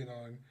guys get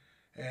on,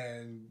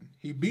 and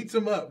he beats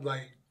them up,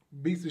 like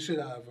beats the shit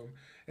out of them.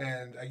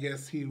 And I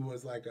guess he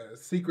was like a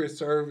Secret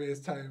Service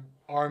type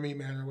army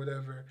man or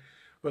whatever.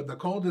 But the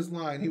coldest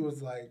line, he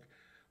was like,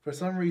 for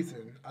some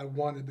reason, I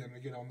wanted them to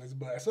get on this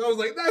bus. So I was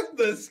like, that's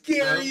the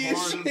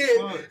scariest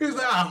shit. He was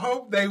like, I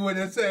hope they would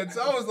have said.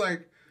 So I was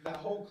like, that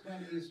whole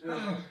Clint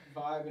Eastwood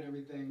vibe and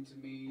everything to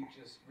me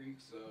just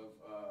reeks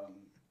of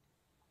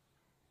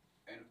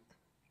and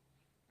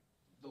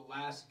the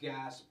last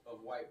gasp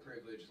of white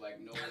privilege, like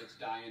no one's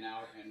dying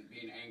out and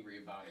being angry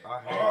about it.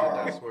 I hate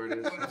that that's where it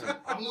is.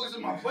 I'm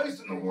losing my place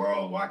in the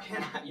world. Why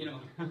can't I?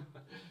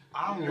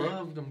 I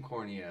love them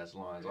corny ass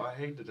lines. I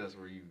hate that that's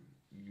where you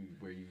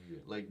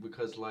like,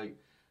 because like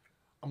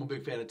I'm a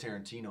big fan of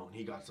Tarantino, and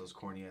he got those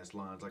corny ass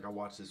lines. Like, I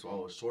watched this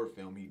short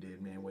film he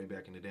did, man, way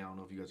back in the day. I don't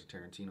know if you guys are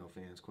Tarantino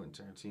fans.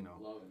 Quentin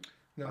Tarantino. Love him.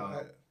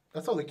 no,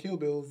 that's all the Kill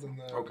Bills and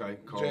the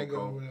Django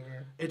or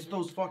whatever. It's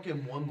those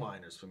fucking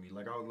one-liners for me.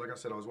 Like I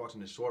said, I was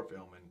watching this short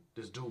film, and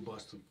this dude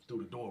busts through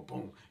the door,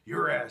 boom,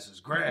 your ass is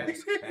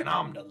grass, and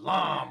I'm the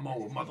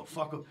lawnmower,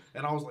 motherfucker.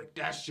 And I was like,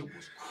 that shit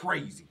was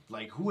crazy.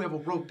 Like, whoever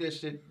wrote that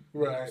shit,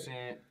 you know what I'm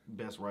saying?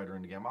 Best writer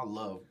in the game. I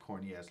love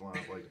corny-ass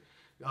lines like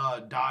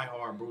Die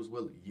Hard, Bruce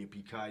Willis,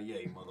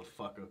 yippee-ki-yay,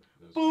 motherfucker.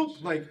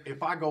 Boop. Like,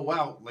 if I go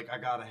out, like, I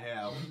gotta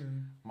have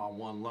my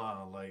one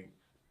line, like,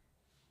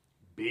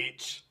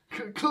 bitch.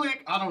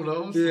 Click. I don't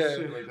know. Yeah.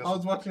 Shit like that. I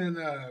was watching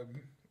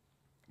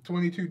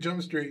 22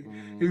 Jump Street.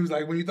 He was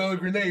like, when you throw a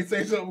grenade,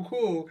 say something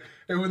cool.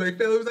 And when they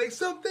fail, he was like,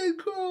 something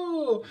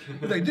cool. He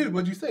was like, dude,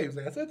 what'd you say? He was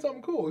like, I said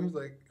something cool. He was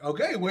like,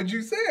 okay, what'd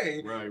you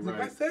say? Right, he was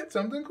like, I said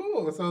something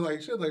cool. So,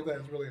 like, shit like that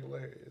is really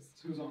hilarious.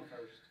 It's who's on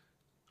first.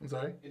 I'm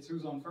sorry? It's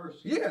who's on first.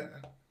 Yeah.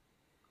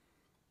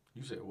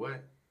 You said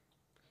what?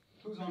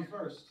 Who's on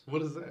first?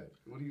 What is that?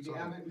 What are you The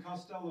talking Abbott and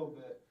Costello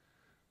bit.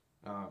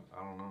 I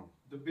don't know.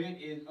 The bit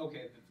is,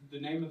 okay, the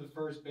name of the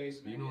first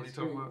baseman. You know what is he's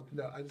talking who? about?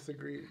 No, I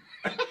disagree.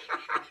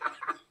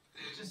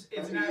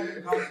 It's an Abbott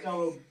and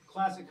Costello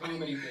classic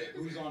comedy bit.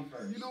 Who's on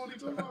first? You know what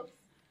he's talking about?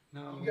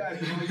 No. You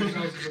guys know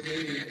yourselves as a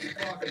comedian.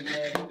 Fucking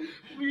head.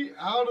 We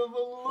out of the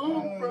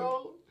loop,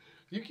 bro.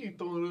 You keep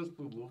throwing us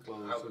through loop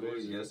on I us.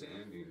 was yes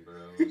ending, bro.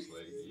 I was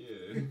like,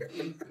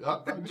 yeah. I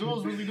thought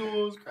Juwlz really doing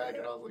what was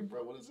cracking. I was like,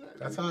 bro, what is that?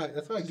 That's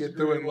how I get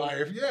through in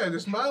life. Yeah,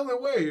 just smile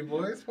and wave,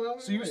 boy. Smile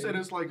and So you wave. said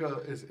it's like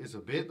it's a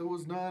bit that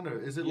was done, or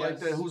is it like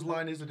Yes. that? Whose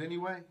line is it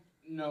anyway?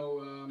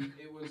 No,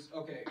 it was,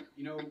 okay,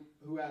 you know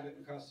who Abbott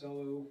and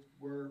Costello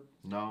were?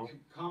 No.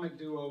 Comic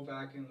duo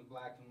back in the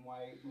black and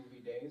white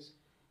movie days.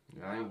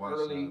 Yeah, I ain't watched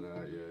Early none of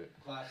that yet.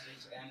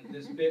 classics, and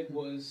this bit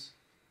was...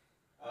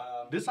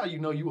 This how you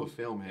know you a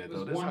film head, it though.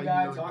 was This how one you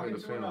guy know you talking in the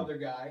to film. another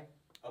guy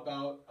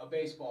about a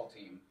baseball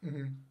team. Mm-hmm.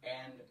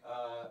 And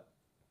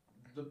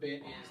the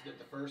bit is that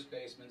the first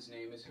baseman's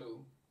name is who,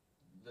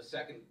 the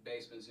second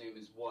baseman's name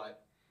is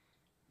what,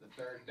 the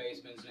third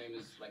baseman's name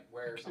is like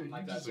where, or something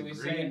like that. So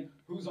he's saying,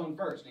 who's on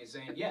first? And he's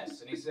saying,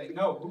 yes. And he's saying,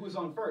 no, who was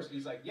on first? And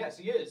he's like, yes,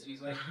 he is. And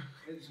he's like,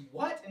 it's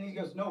what? And he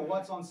goes, no,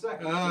 what's on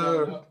second?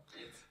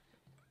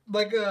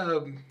 Like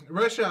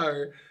Rush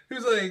Hour. He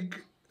was like,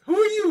 who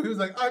are you? He was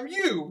like, I'm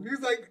you.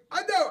 He's like,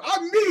 I know,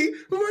 I'm me.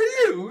 Who are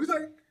you? He's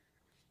like,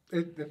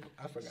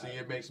 I forgot. See,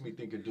 it makes me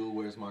think of Dude,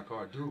 Where's My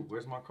Car? Dude,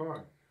 Where's My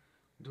Car?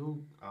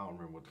 Dude, I don't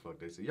remember what the fuck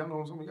they said. Y'all know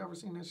what I'm saying? Y'all ever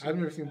seen that shit? I've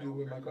never seen Dude,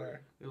 Where's My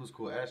Car. It was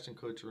cool. Ashton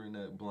Kutcher and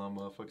that blonde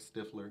motherfucker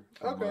Stifler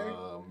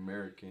from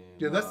American.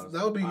 Yeah, that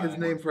would be his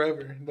name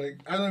forever.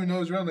 Like, I don't even know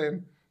his real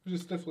name.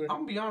 It's just Stifler. I'm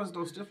gonna be honest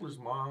though, Stifler's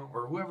mom,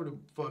 or whoever the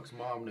fuck's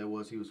mom that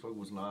was he was fucking,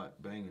 was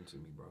not banging to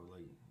me, bro.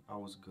 Like, I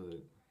was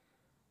good.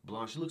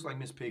 Blonde, she looks like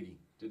Miss Piggy.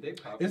 Did they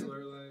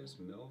popularize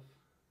MILF?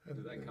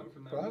 Did that come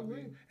from that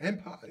Probably. movie?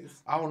 And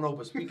pies. I don't know,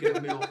 but speaking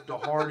of MILF, the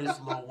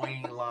hardest Lil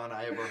Wayne line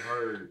I ever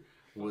heard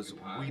was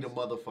 "We the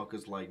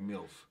motherfuckers like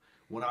MILF."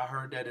 When I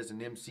heard that as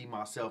an MC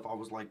myself, I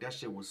was like, that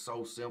shit was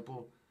so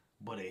simple,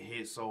 but it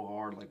hit so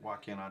hard. Like, why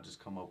can't I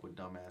just come up with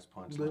dumbass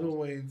punchlines? Lil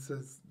Wayne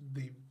says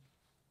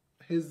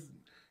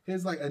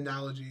his like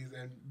analogies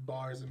and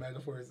bars and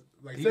metaphors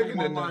like second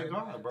to none.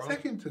 God, bro.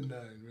 Second to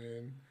none,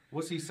 man.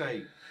 What's he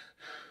say?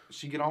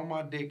 She get on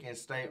my dick and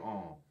stay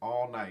on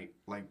all night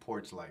like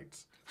porch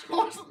lights.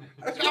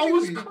 That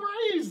was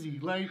crazy.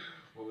 Like,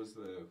 what was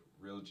the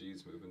Real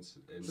G's movements?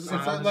 It's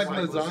like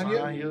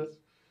lasagna.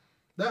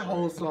 That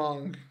whole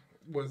song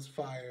was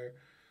fire.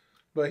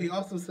 But he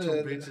also said,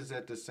 two bitches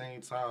at the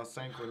same time,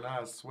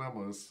 synchronized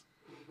swimmers.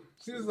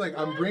 He was like,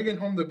 I'm bringing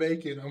home the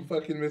bacon. I'm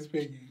fucking Miss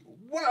Piggy.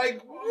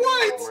 Like,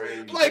 what?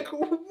 Crazy. Like,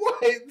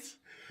 what?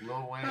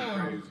 Lil Wayne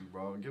crazy,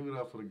 bro. Give it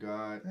up for the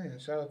God. Man,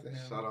 shout out to him.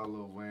 Shout out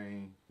Lil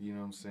Wayne. You know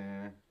what I'm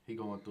saying? He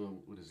going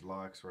through it with his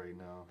locks right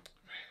now.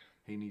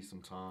 He needs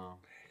some time.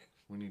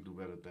 We need to do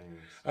better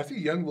things. I see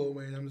young Lil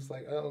Wayne. I'm just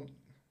like, I don't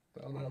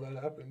know how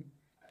that happened.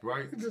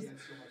 Right? He has so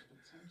much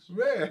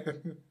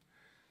potential. Man.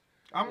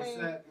 I It's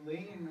mean, that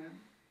lean, man.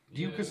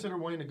 do you consider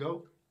Wayne a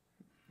GOAT?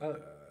 Of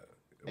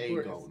A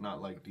course. GOAT,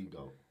 not like the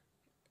GOAT.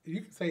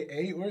 You can say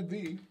A or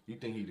the. You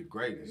think he the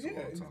greatest Yeah, of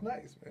all it's time?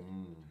 nice,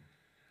 man.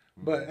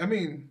 But, I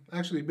mean,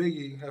 actually,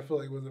 Biggie, I feel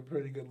like, was a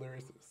pretty good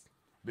lyricist.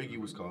 Biggie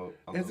was called.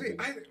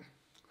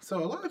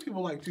 So a lot of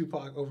people like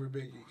Tupac over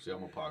Biggie. See,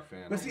 I'm a Pac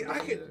fan. But see,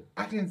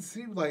 I can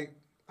see, like,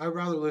 I'd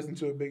rather listen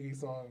to a Biggie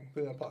song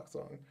than a Pac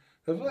song.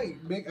 I feel like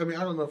I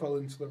don't know if I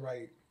listen to the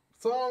right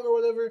song or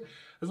whatever.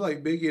 I feel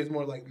like Biggie is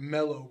more like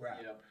mellow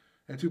rap. Yep.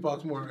 And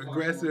Tupac's more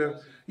aggressive.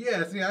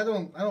 Yeah, see, I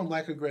don't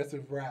like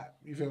aggressive rap.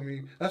 You feel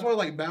me? That's why I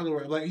like battle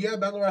rap. Like, yeah,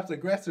 battle rap's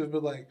aggressive,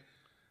 but like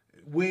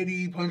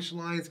witty,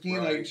 punchline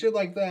scheme, like shit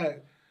like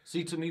that.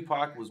 See, to me,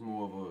 Pac was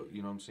more of a,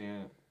 you know what I'm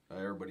saying?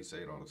 Everybody say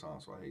it all the time,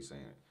 so I hate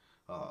saying it.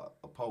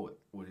 A poet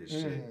with his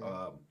shit.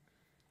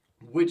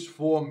 Which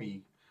for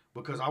me,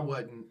 because I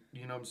wasn't,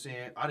 you know what I'm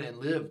saying? I didn't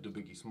live the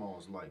Biggie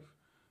Smalls life.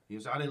 You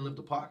know, I didn't live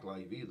the Pac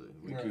life either.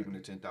 We're keeping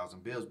it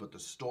 10,000 bills, but the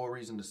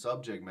stories and the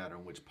subject matter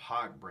in which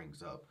Pac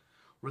brings up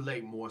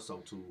relate more so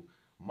to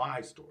my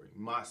story,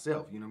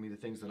 myself. You know what I mean? The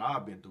things that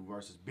I've been through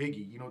versus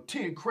Biggie. You know,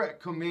 10 Crack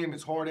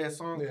Commandments, hard ass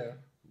song. Yeah.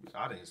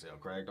 I didn't sell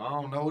crack. I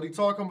don't know what he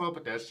talking about,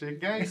 but that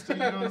shit gangster. You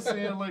know what I'm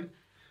saying? Like,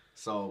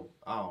 so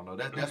I don't know.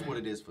 That's what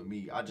it is for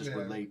me. I just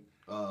relate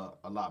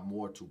a lot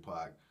more to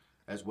Pac,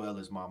 as well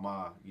as my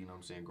mom. You know what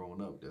I'm saying?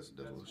 Growing up, that's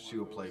what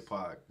she'll play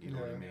Pac. You know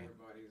what I mean?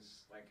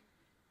 Everybody's like,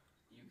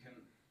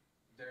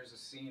 there's a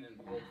scene in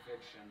Pulp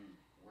Fiction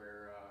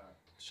where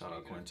shout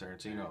out Quentin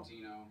Tarantino.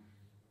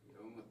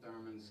 Uma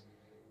Thurman's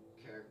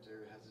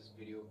character has this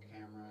video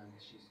camera and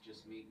she's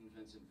just meeting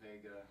Vincent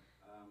Vega.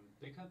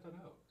 They cut that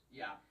out.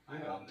 Yeah,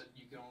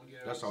 you can only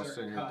get it. That's on what I was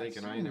sitting certain here cuts.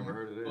 thinking. I ain't never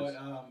heard of this. But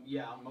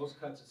on most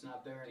cuts it's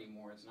not there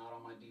anymore. It's not on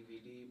my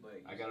DVD,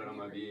 but I got it on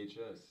my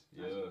VHS.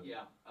 Yeah.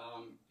 Yeah.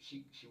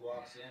 She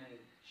walks in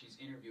and she's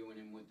interviewing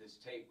him with this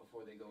tape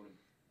before they go to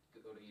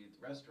eat at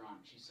the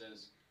restaurant. She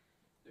says,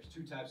 "There's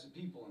two types of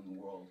people in the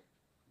world: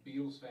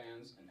 Beatles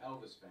fans and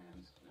Elvis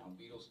fans. Now,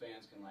 Beatles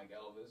fans can like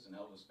Elvis, and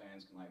Elvis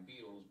fans can like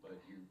Beatles, but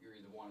you're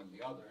either one or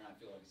the other." And I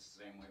feel like it's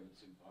the same way with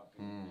Tupac.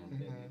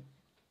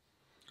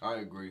 I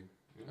agree.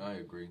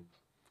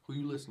 Who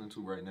you listening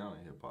to right now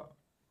in hip hop?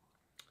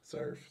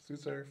 Sue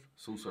Surf.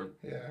 Sue Surf.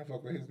 Yeah, I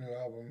fuck with his new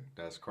album.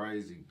 That's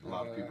crazy. A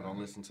lot of people don't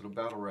listen to the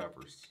battle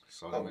rappers,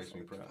 so that makes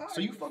me proud. Fire.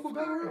 So you fuck with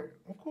battle rap?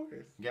 Of course.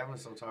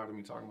 Gavin's so tired of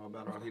me talking about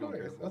battle rap. He don't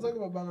care. I talk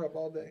about battle rap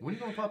all day. When you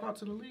gonna pop out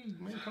to the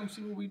league, man? Come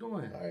see what we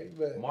doing. All right,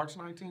 but March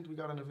 19th, we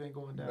got an event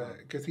going down.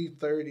 Because he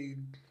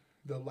 30'd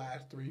the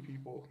last three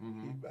people.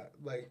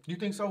 You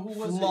think so? Who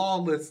was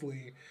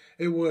flawlessly.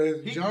 It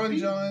was John.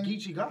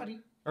 Geechee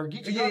Gotti. Or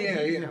Geechee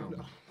Gotti beat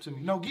him to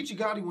me. No, Geechee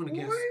Gotti went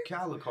against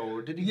Calico,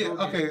 or did he? Yeah,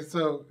 okay,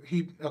 so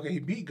he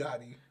beat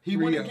Gotti. He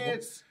went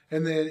against,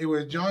 and then it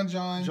was John,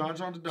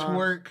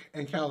 Twerk,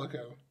 and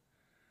Calico.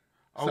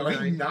 Okay.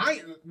 So he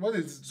what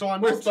is? So I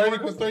know what's 30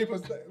 plus 30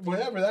 plus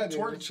whatever that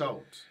Twerk is.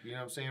 choked. You know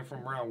what I'm saying,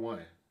 from round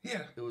one.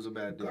 Yeah. It was a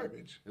bad day.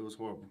 Garbage. It was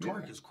horrible. Yeah.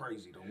 Twerk is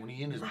crazy though. When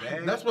he in his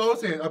bag. That's what I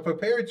was saying. A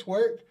prepared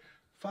twerk,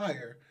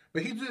 fire.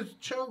 But he just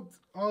choked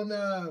on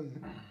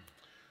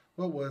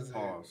what was it?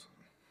 Pause.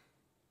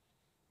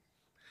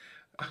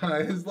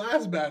 His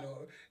last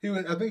battle.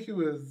 I think he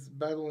was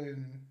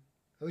battling.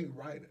 I think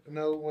Ryder.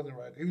 No, it wasn't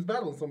Ryder. He was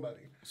battling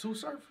somebody. Sue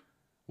Surf?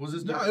 Was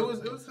his? No, it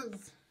was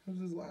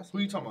his last. Who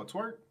you talking about?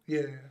 Twerk?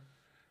 Yeah,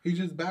 he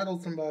just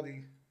battled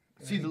somebody.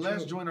 See, the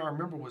last joint I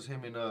remember was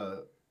him and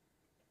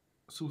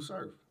Sue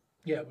Surf.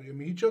 Yeah, but I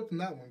mean, he choked in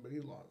that one, but he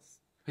lost.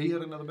 He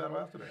had another battle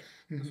after that.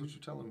 That's what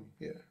you're telling me.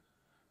 Yeah.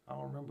 I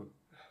don't remember.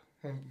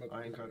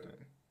 I ain't got that.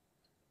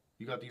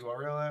 You got the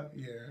URL app?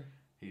 Yeah.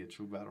 He a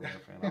true battle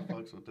rap fan. I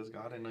fucks with this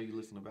guy. I didn't know you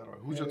listen to battle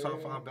rap. Who's your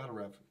top 5 battle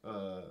rap? You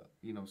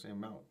know what I'm saying,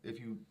 mount? If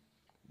you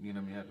know what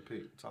I mean, had to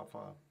pick top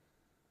 5.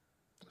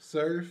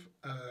 Surf,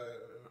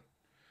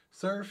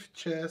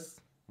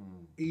 Chess,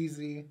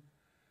 Easy.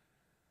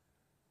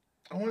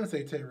 I want to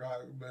say Tay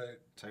Rock,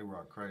 but Tay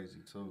Rock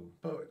crazy too.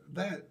 But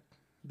that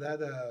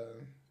oh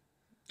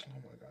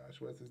my gosh,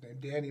 what's his name?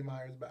 Danny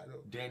Myers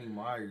battle. Danny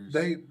Myers.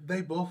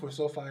 They both were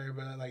so fire,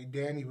 but like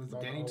Danny was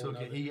on. Danny took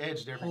it. He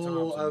edged every time.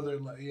 Whole other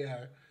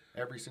yeah.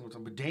 Every single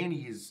time. But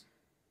Danny is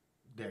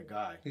that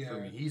guy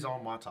for me. He's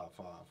on my top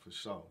 5 for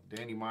sure.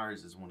 Danny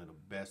Myers is one of the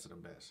best of the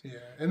best. Yeah,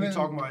 and then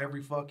talking about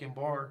every fucking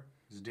bar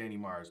is Danny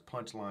Myers,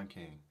 Punchline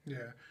King.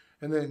 Yeah,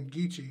 and then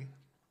Geechee.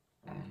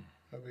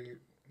 I mean,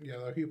 yeah,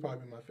 like he'd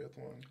probably be my 5th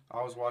one.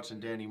 I was watching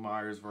Danny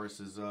Myers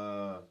versus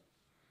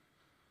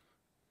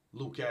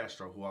Luke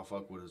Castro, who I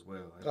fuck with as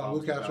well. If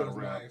Luke Castro was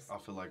nice. I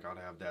feel like I'd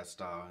have that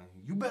style.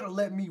 You better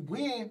let me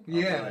win.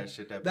 Yeah, that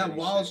shit. That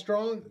wild shit.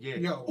 strong. Yeah.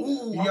 Yo,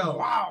 I'm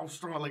wild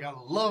strong. Like I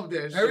love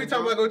that shit. Every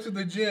time bro. I go to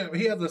the gym,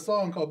 he has a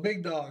song called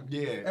Big Dog.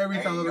 Yeah. Every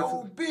time I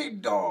go to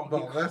Big Dog.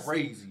 Bro, He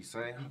crazy,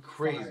 son. He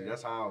crazy. Fire.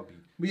 That's how I'll be.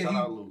 Yeah, Shout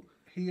out Luke.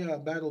 He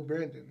battled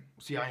Brandon.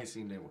 See, I ain't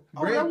seen that one.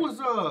 Brandon. Oh, that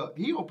was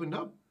he opened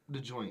up the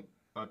joint.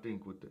 I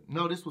think with the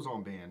this was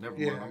on band. Never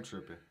mind. I'm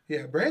tripping.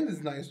 Yeah,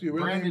 Brandon's nice too.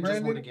 Brandon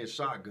just went against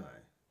Shotgun.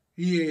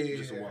 Yeah.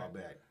 Just a while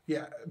back.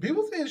 Yeah.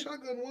 People saying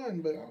Shotgun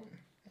won, but I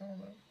don't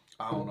know.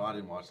 I don't know. I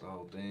didn't watch the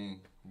whole thing.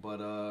 But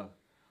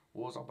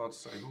what was I about to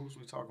say? Who was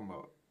we talking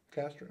about?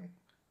 Castro.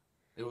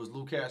 It was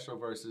Luke Castro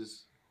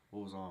versus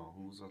what was on?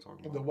 Who was I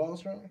talking about? The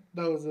Wallstrong?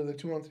 That was the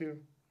 2-on-2.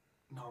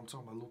 No, I'm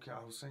talking about Luke. I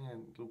was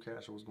saying Luke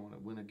Castro was going to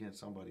win against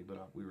somebody,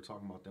 but we were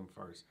talking about them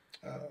first.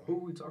 Who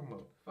were we talking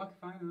about? Fuck,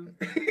 fine.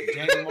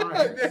 Danny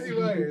Myers. Danny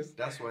Myers.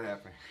 That's what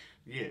happened.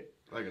 Yeah,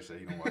 like I said,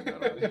 he don't watch that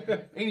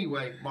already.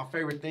 Anyway, my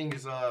favorite thing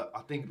is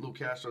I think Luke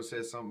Castro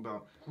said something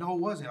about. No, it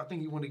wasn't. I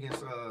think he went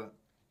against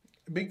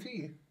Big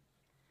T.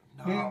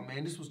 No,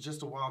 man, this was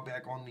just a while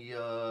back on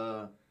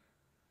the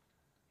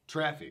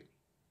traffic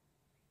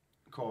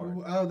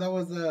card. Oh, that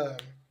was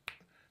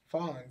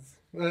Fonz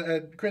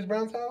at Chris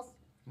Brown's house.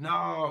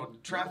 No,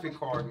 traffic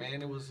card,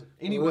 man. It was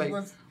anyway.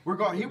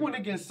 He went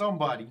against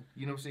somebody.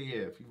 You know what I'm saying?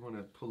 Yeah, if you want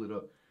to pull it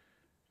up,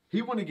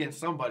 he went against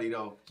somebody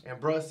though.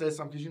 And bruh said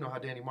something because you know how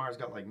Danny Myers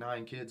got like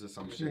 9 kids or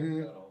some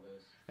shit.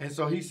 And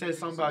so he said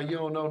something about you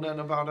don't know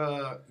nothing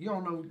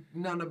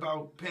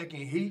about Peck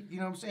and Heat. You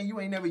know what I'm saying? You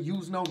ain't never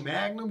used no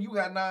Magnum. You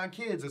got 9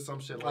 kids or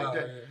some shit like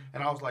that. Yeah.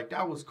 And I was like,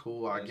 that was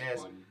cool, I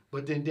guess. Funny.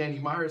 But then Danny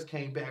Myers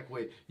came back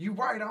with, you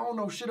right, I don't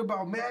know shit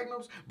about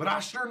Magnums, but I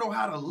sure know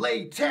how to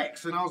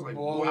latex. And I was like,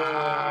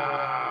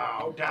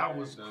 wow, that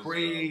was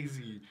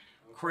crazy.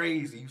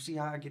 Crazy. You see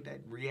how I get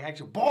that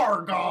reaction?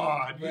 Bar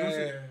God! You know what I'm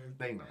saying?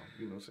 They know.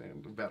 You know what I'm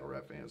saying? The battle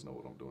rap fans know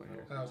what I'm doing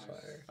here. That was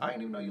fire. I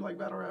didn't even know you like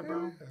battle rap, bro.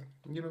 You know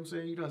what I'm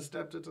saying? You done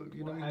stepped into,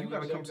 you know, you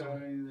gotta come to.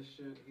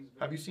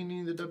 Have you seen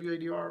any of the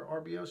WADR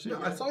RBL shit? No,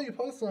 I saw you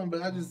post some,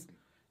 but I just.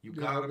 You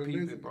gotta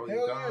peep it, bro.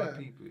 You gotta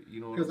peep it.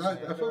 You know what I'm saying?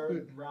 Because I fuck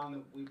with round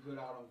that we put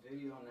out on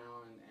video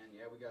now, and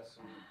yeah, we got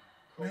some.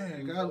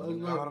 Man,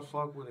 gotta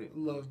fuck with it.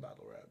 Love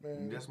battle rap,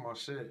 man. That's my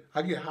shit.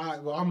 I get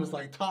hot. Well, I'm just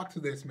like, talk to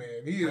this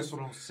man. That's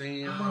what I'm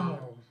saying,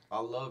 bro.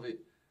 I love it.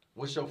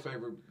 What's your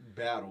favorite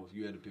battle if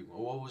you had to pick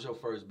one? What was your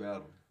first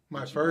battle?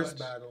 My first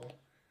battle.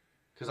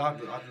 Because let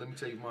me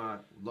tell you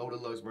mine. Low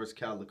Deluxe versus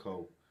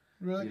Calico.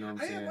 Really? You know what I'm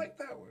saying? I didn't like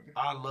that one.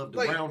 I loved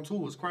it. Round 2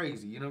 was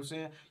crazy. You know what I'm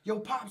saying? Yo,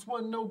 Pops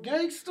wasn't no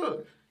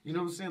gangster. You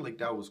know what I'm saying? Like,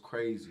 that was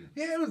crazy.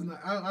 Yeah, it was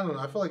not. I don't know.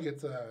 I feel like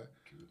it's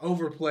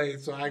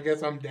overplayed, so I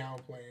guess I'm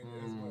downplaying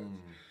as much.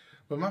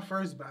 But my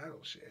first battle,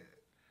 shit.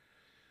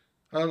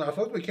 I don't know. I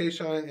fucked with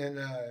K-Shine and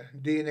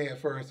DNA at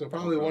first, so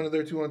probably one of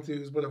their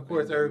 2-on-2s. But of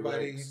course,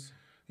 everybody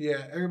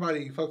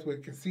fucked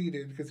with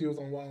Conceited because he was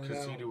on Wild 'N Out.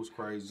 Conceited was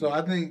crazy. So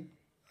I think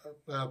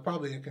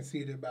probably a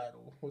Conceited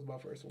battle was my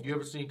first one. You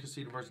ever seen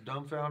Conceited versus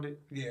Dumbfounded?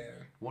 Yeah.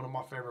 One of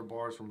my favorite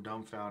bars from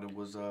Dumbfounded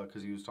was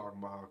because he was talking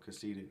about how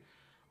Conceited,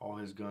 all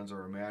his guns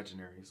are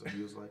imaginary. So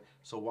he was like,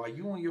 so while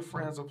you and your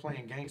friends are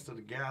playing Gangsta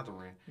the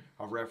Gathering,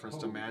 a reference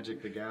to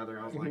Magic the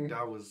Gathering, I was like,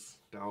 that was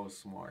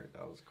smart.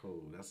 That was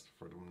cool. That's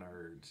for them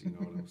nerds. You know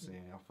what I'm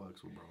saying? I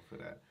fucks with bro for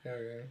that.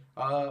 Okay.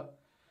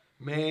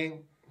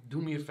 Man,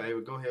 do me a favor.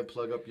 Go ahead,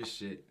 plug up your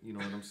shit. You know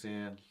what I'm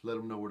saying? Let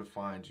them know where to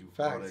find you.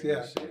 Facts,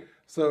 yeah.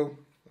 So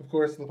of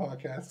course, the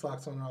podcast,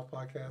 Socks On and Off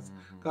Podcast.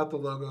 Got the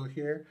logo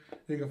here.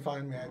 You can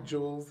find me at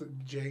Juwlz,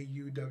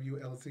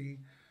 Juwlz,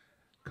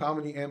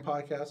 comedy and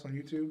podcast on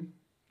YouTube.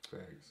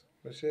 Thanks.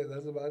 But shit,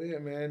 that's about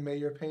it, man. May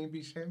your pain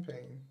be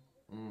champagne.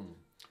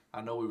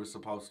 I know we were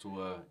supposed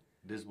to,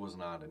 this was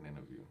not an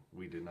interview.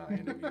 We did not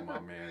interview my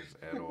mans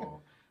at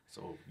all.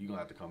 So you're going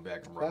to have to come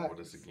back and rock with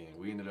us again.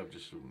 We ended up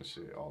just shooting the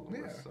shit, all of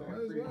us. So.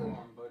 Pretty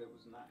warm, but it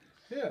was nice.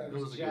 Yeah. It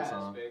was a Jazz, good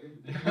time.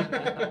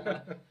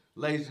 baby.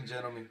 Ladies and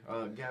gentlemen,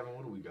 Gavin,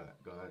 what do we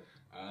got? Go ahead.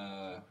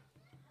 I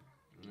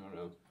don't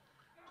know.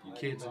 Your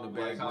kids in the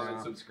Like, comment,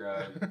 background.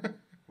 subscribe.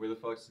 Where the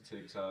fuck's the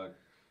TikTok?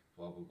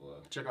 Blah, blah, blah.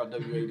 Check out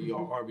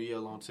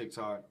WADRBL on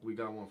TikTok. We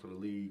got one for the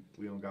league.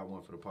 We don't got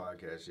one for the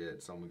podcast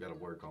yet. Something we got to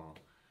work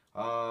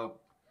on.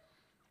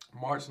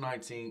 March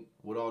 19th,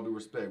 with all due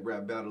respect,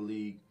 Rap Battle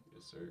League.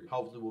 Yes, sir.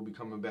 Hopefully we'll be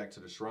coming back to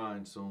the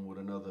Shrine soon with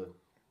another,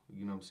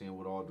 you know what I'm saying,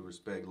 with all due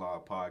respect,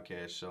 live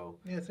podcast show.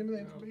 Yeah, send me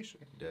the information.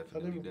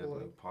 Definitely.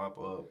 Pop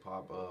up.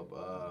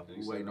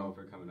 Thanks We waiting on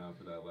for coming out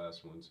for that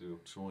last one,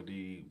 too. True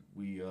indeed.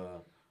 We,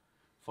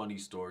 funny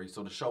story.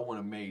 So the show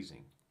went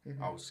amazing.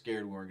 I was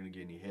scared we weren't going to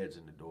get any heads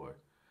in the door.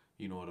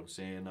 You know what I'm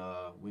saying?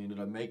 We ended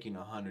up making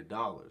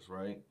 $100,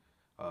 right?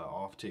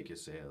 Off ticket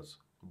sales.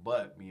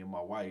 But me and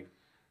my wife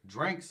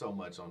drank so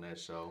much on that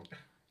show,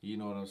 you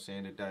know what I'm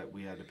saying, that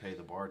we had to pay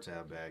the bar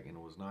tab back, and it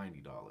was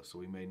 $90. So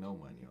we made no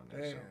money on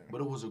that show.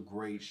 But it was a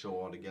great show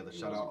altogether.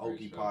 Shout out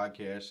Okie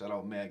Podcast. Shout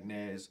out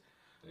Magnez.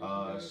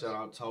 Shout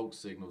out Toke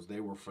Signals. They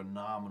were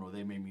phenomenal.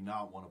 They made me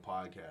not want to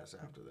podcast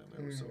after them.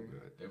 They were so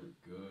good. They were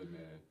good,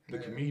 man. The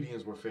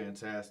comedians were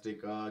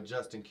fantastic.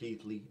 Justin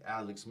Keithley,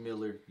 Alex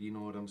Miller, you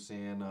know what I'm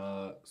saying?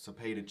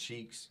 Cepeda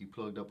Cheeks. You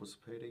plugged up with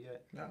Cepeda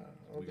yet? Nah.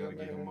 We got to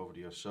get him over to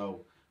your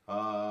show.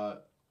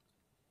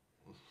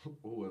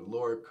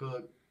 Laura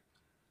Cook.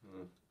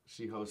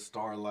 She hosts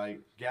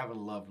Starlight.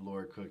 Gavin loved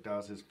Laura Cook. That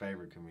was his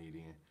favorite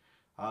comedian.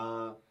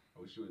 I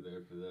wish you were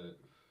there for that.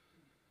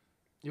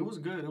 It was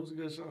good. It was a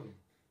good show.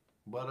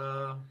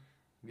 But,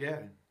 yeah,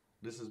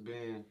 this has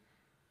been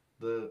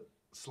the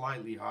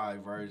slightly high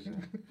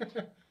version.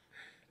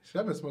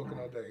 I've been smoking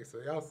all day, so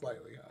y'all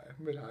slightly high.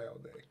 I've been high all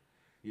day.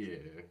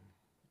 Yeah.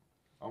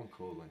 I'm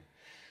cooling.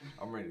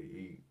 I'm ready to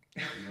eat.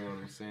 You know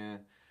what I'm saying?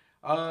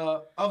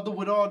 Of the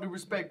With All Due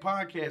Respect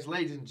podcast,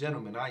 ladies and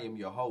gentlemen, I am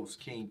your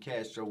host, King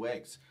Castro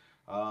X.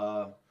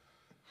 I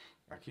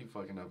keep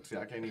fucking up. See,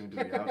 I can't even do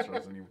the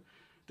outros anymore.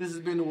 This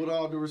has been the With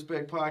All Due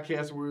Respect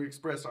podcast, where we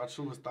express our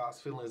truest thoughts,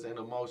 feelings, and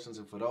emotions.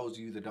 And for those of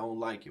you that don't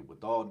like it,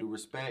 with all due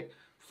respect,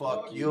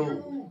 fuck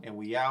you. And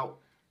we out.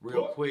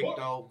 Real quick,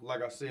 though,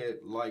 like I said,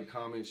 like,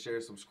 comment, share,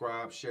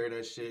 subscribe, share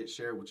that shit,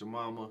 share it with your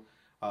mama.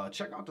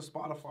 Check out the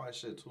Spotify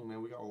shit, too,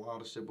 man. We got a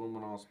lot of shit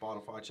booming on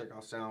Spotify. Check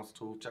out Sounds,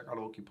 too. Check out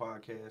Okie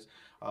Podcast.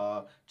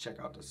 Check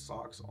out the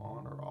Socks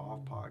On or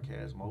Off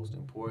podcast. Most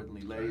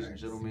importantly, ladies and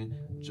gentlemen,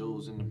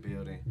 Juwlz in the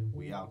building.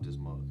 We out this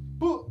mug.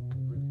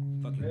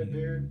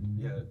 Redbeard.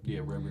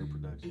 Yeah, Redbeard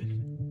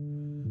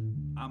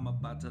Production. I'm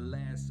about to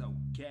lasso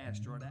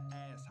Castro the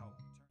asshole.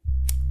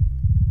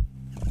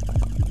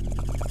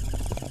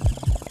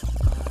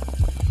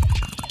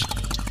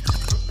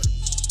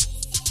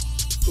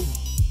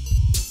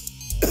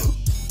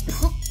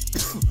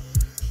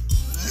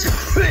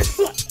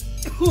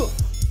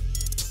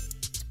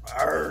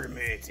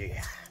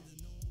 Armitty.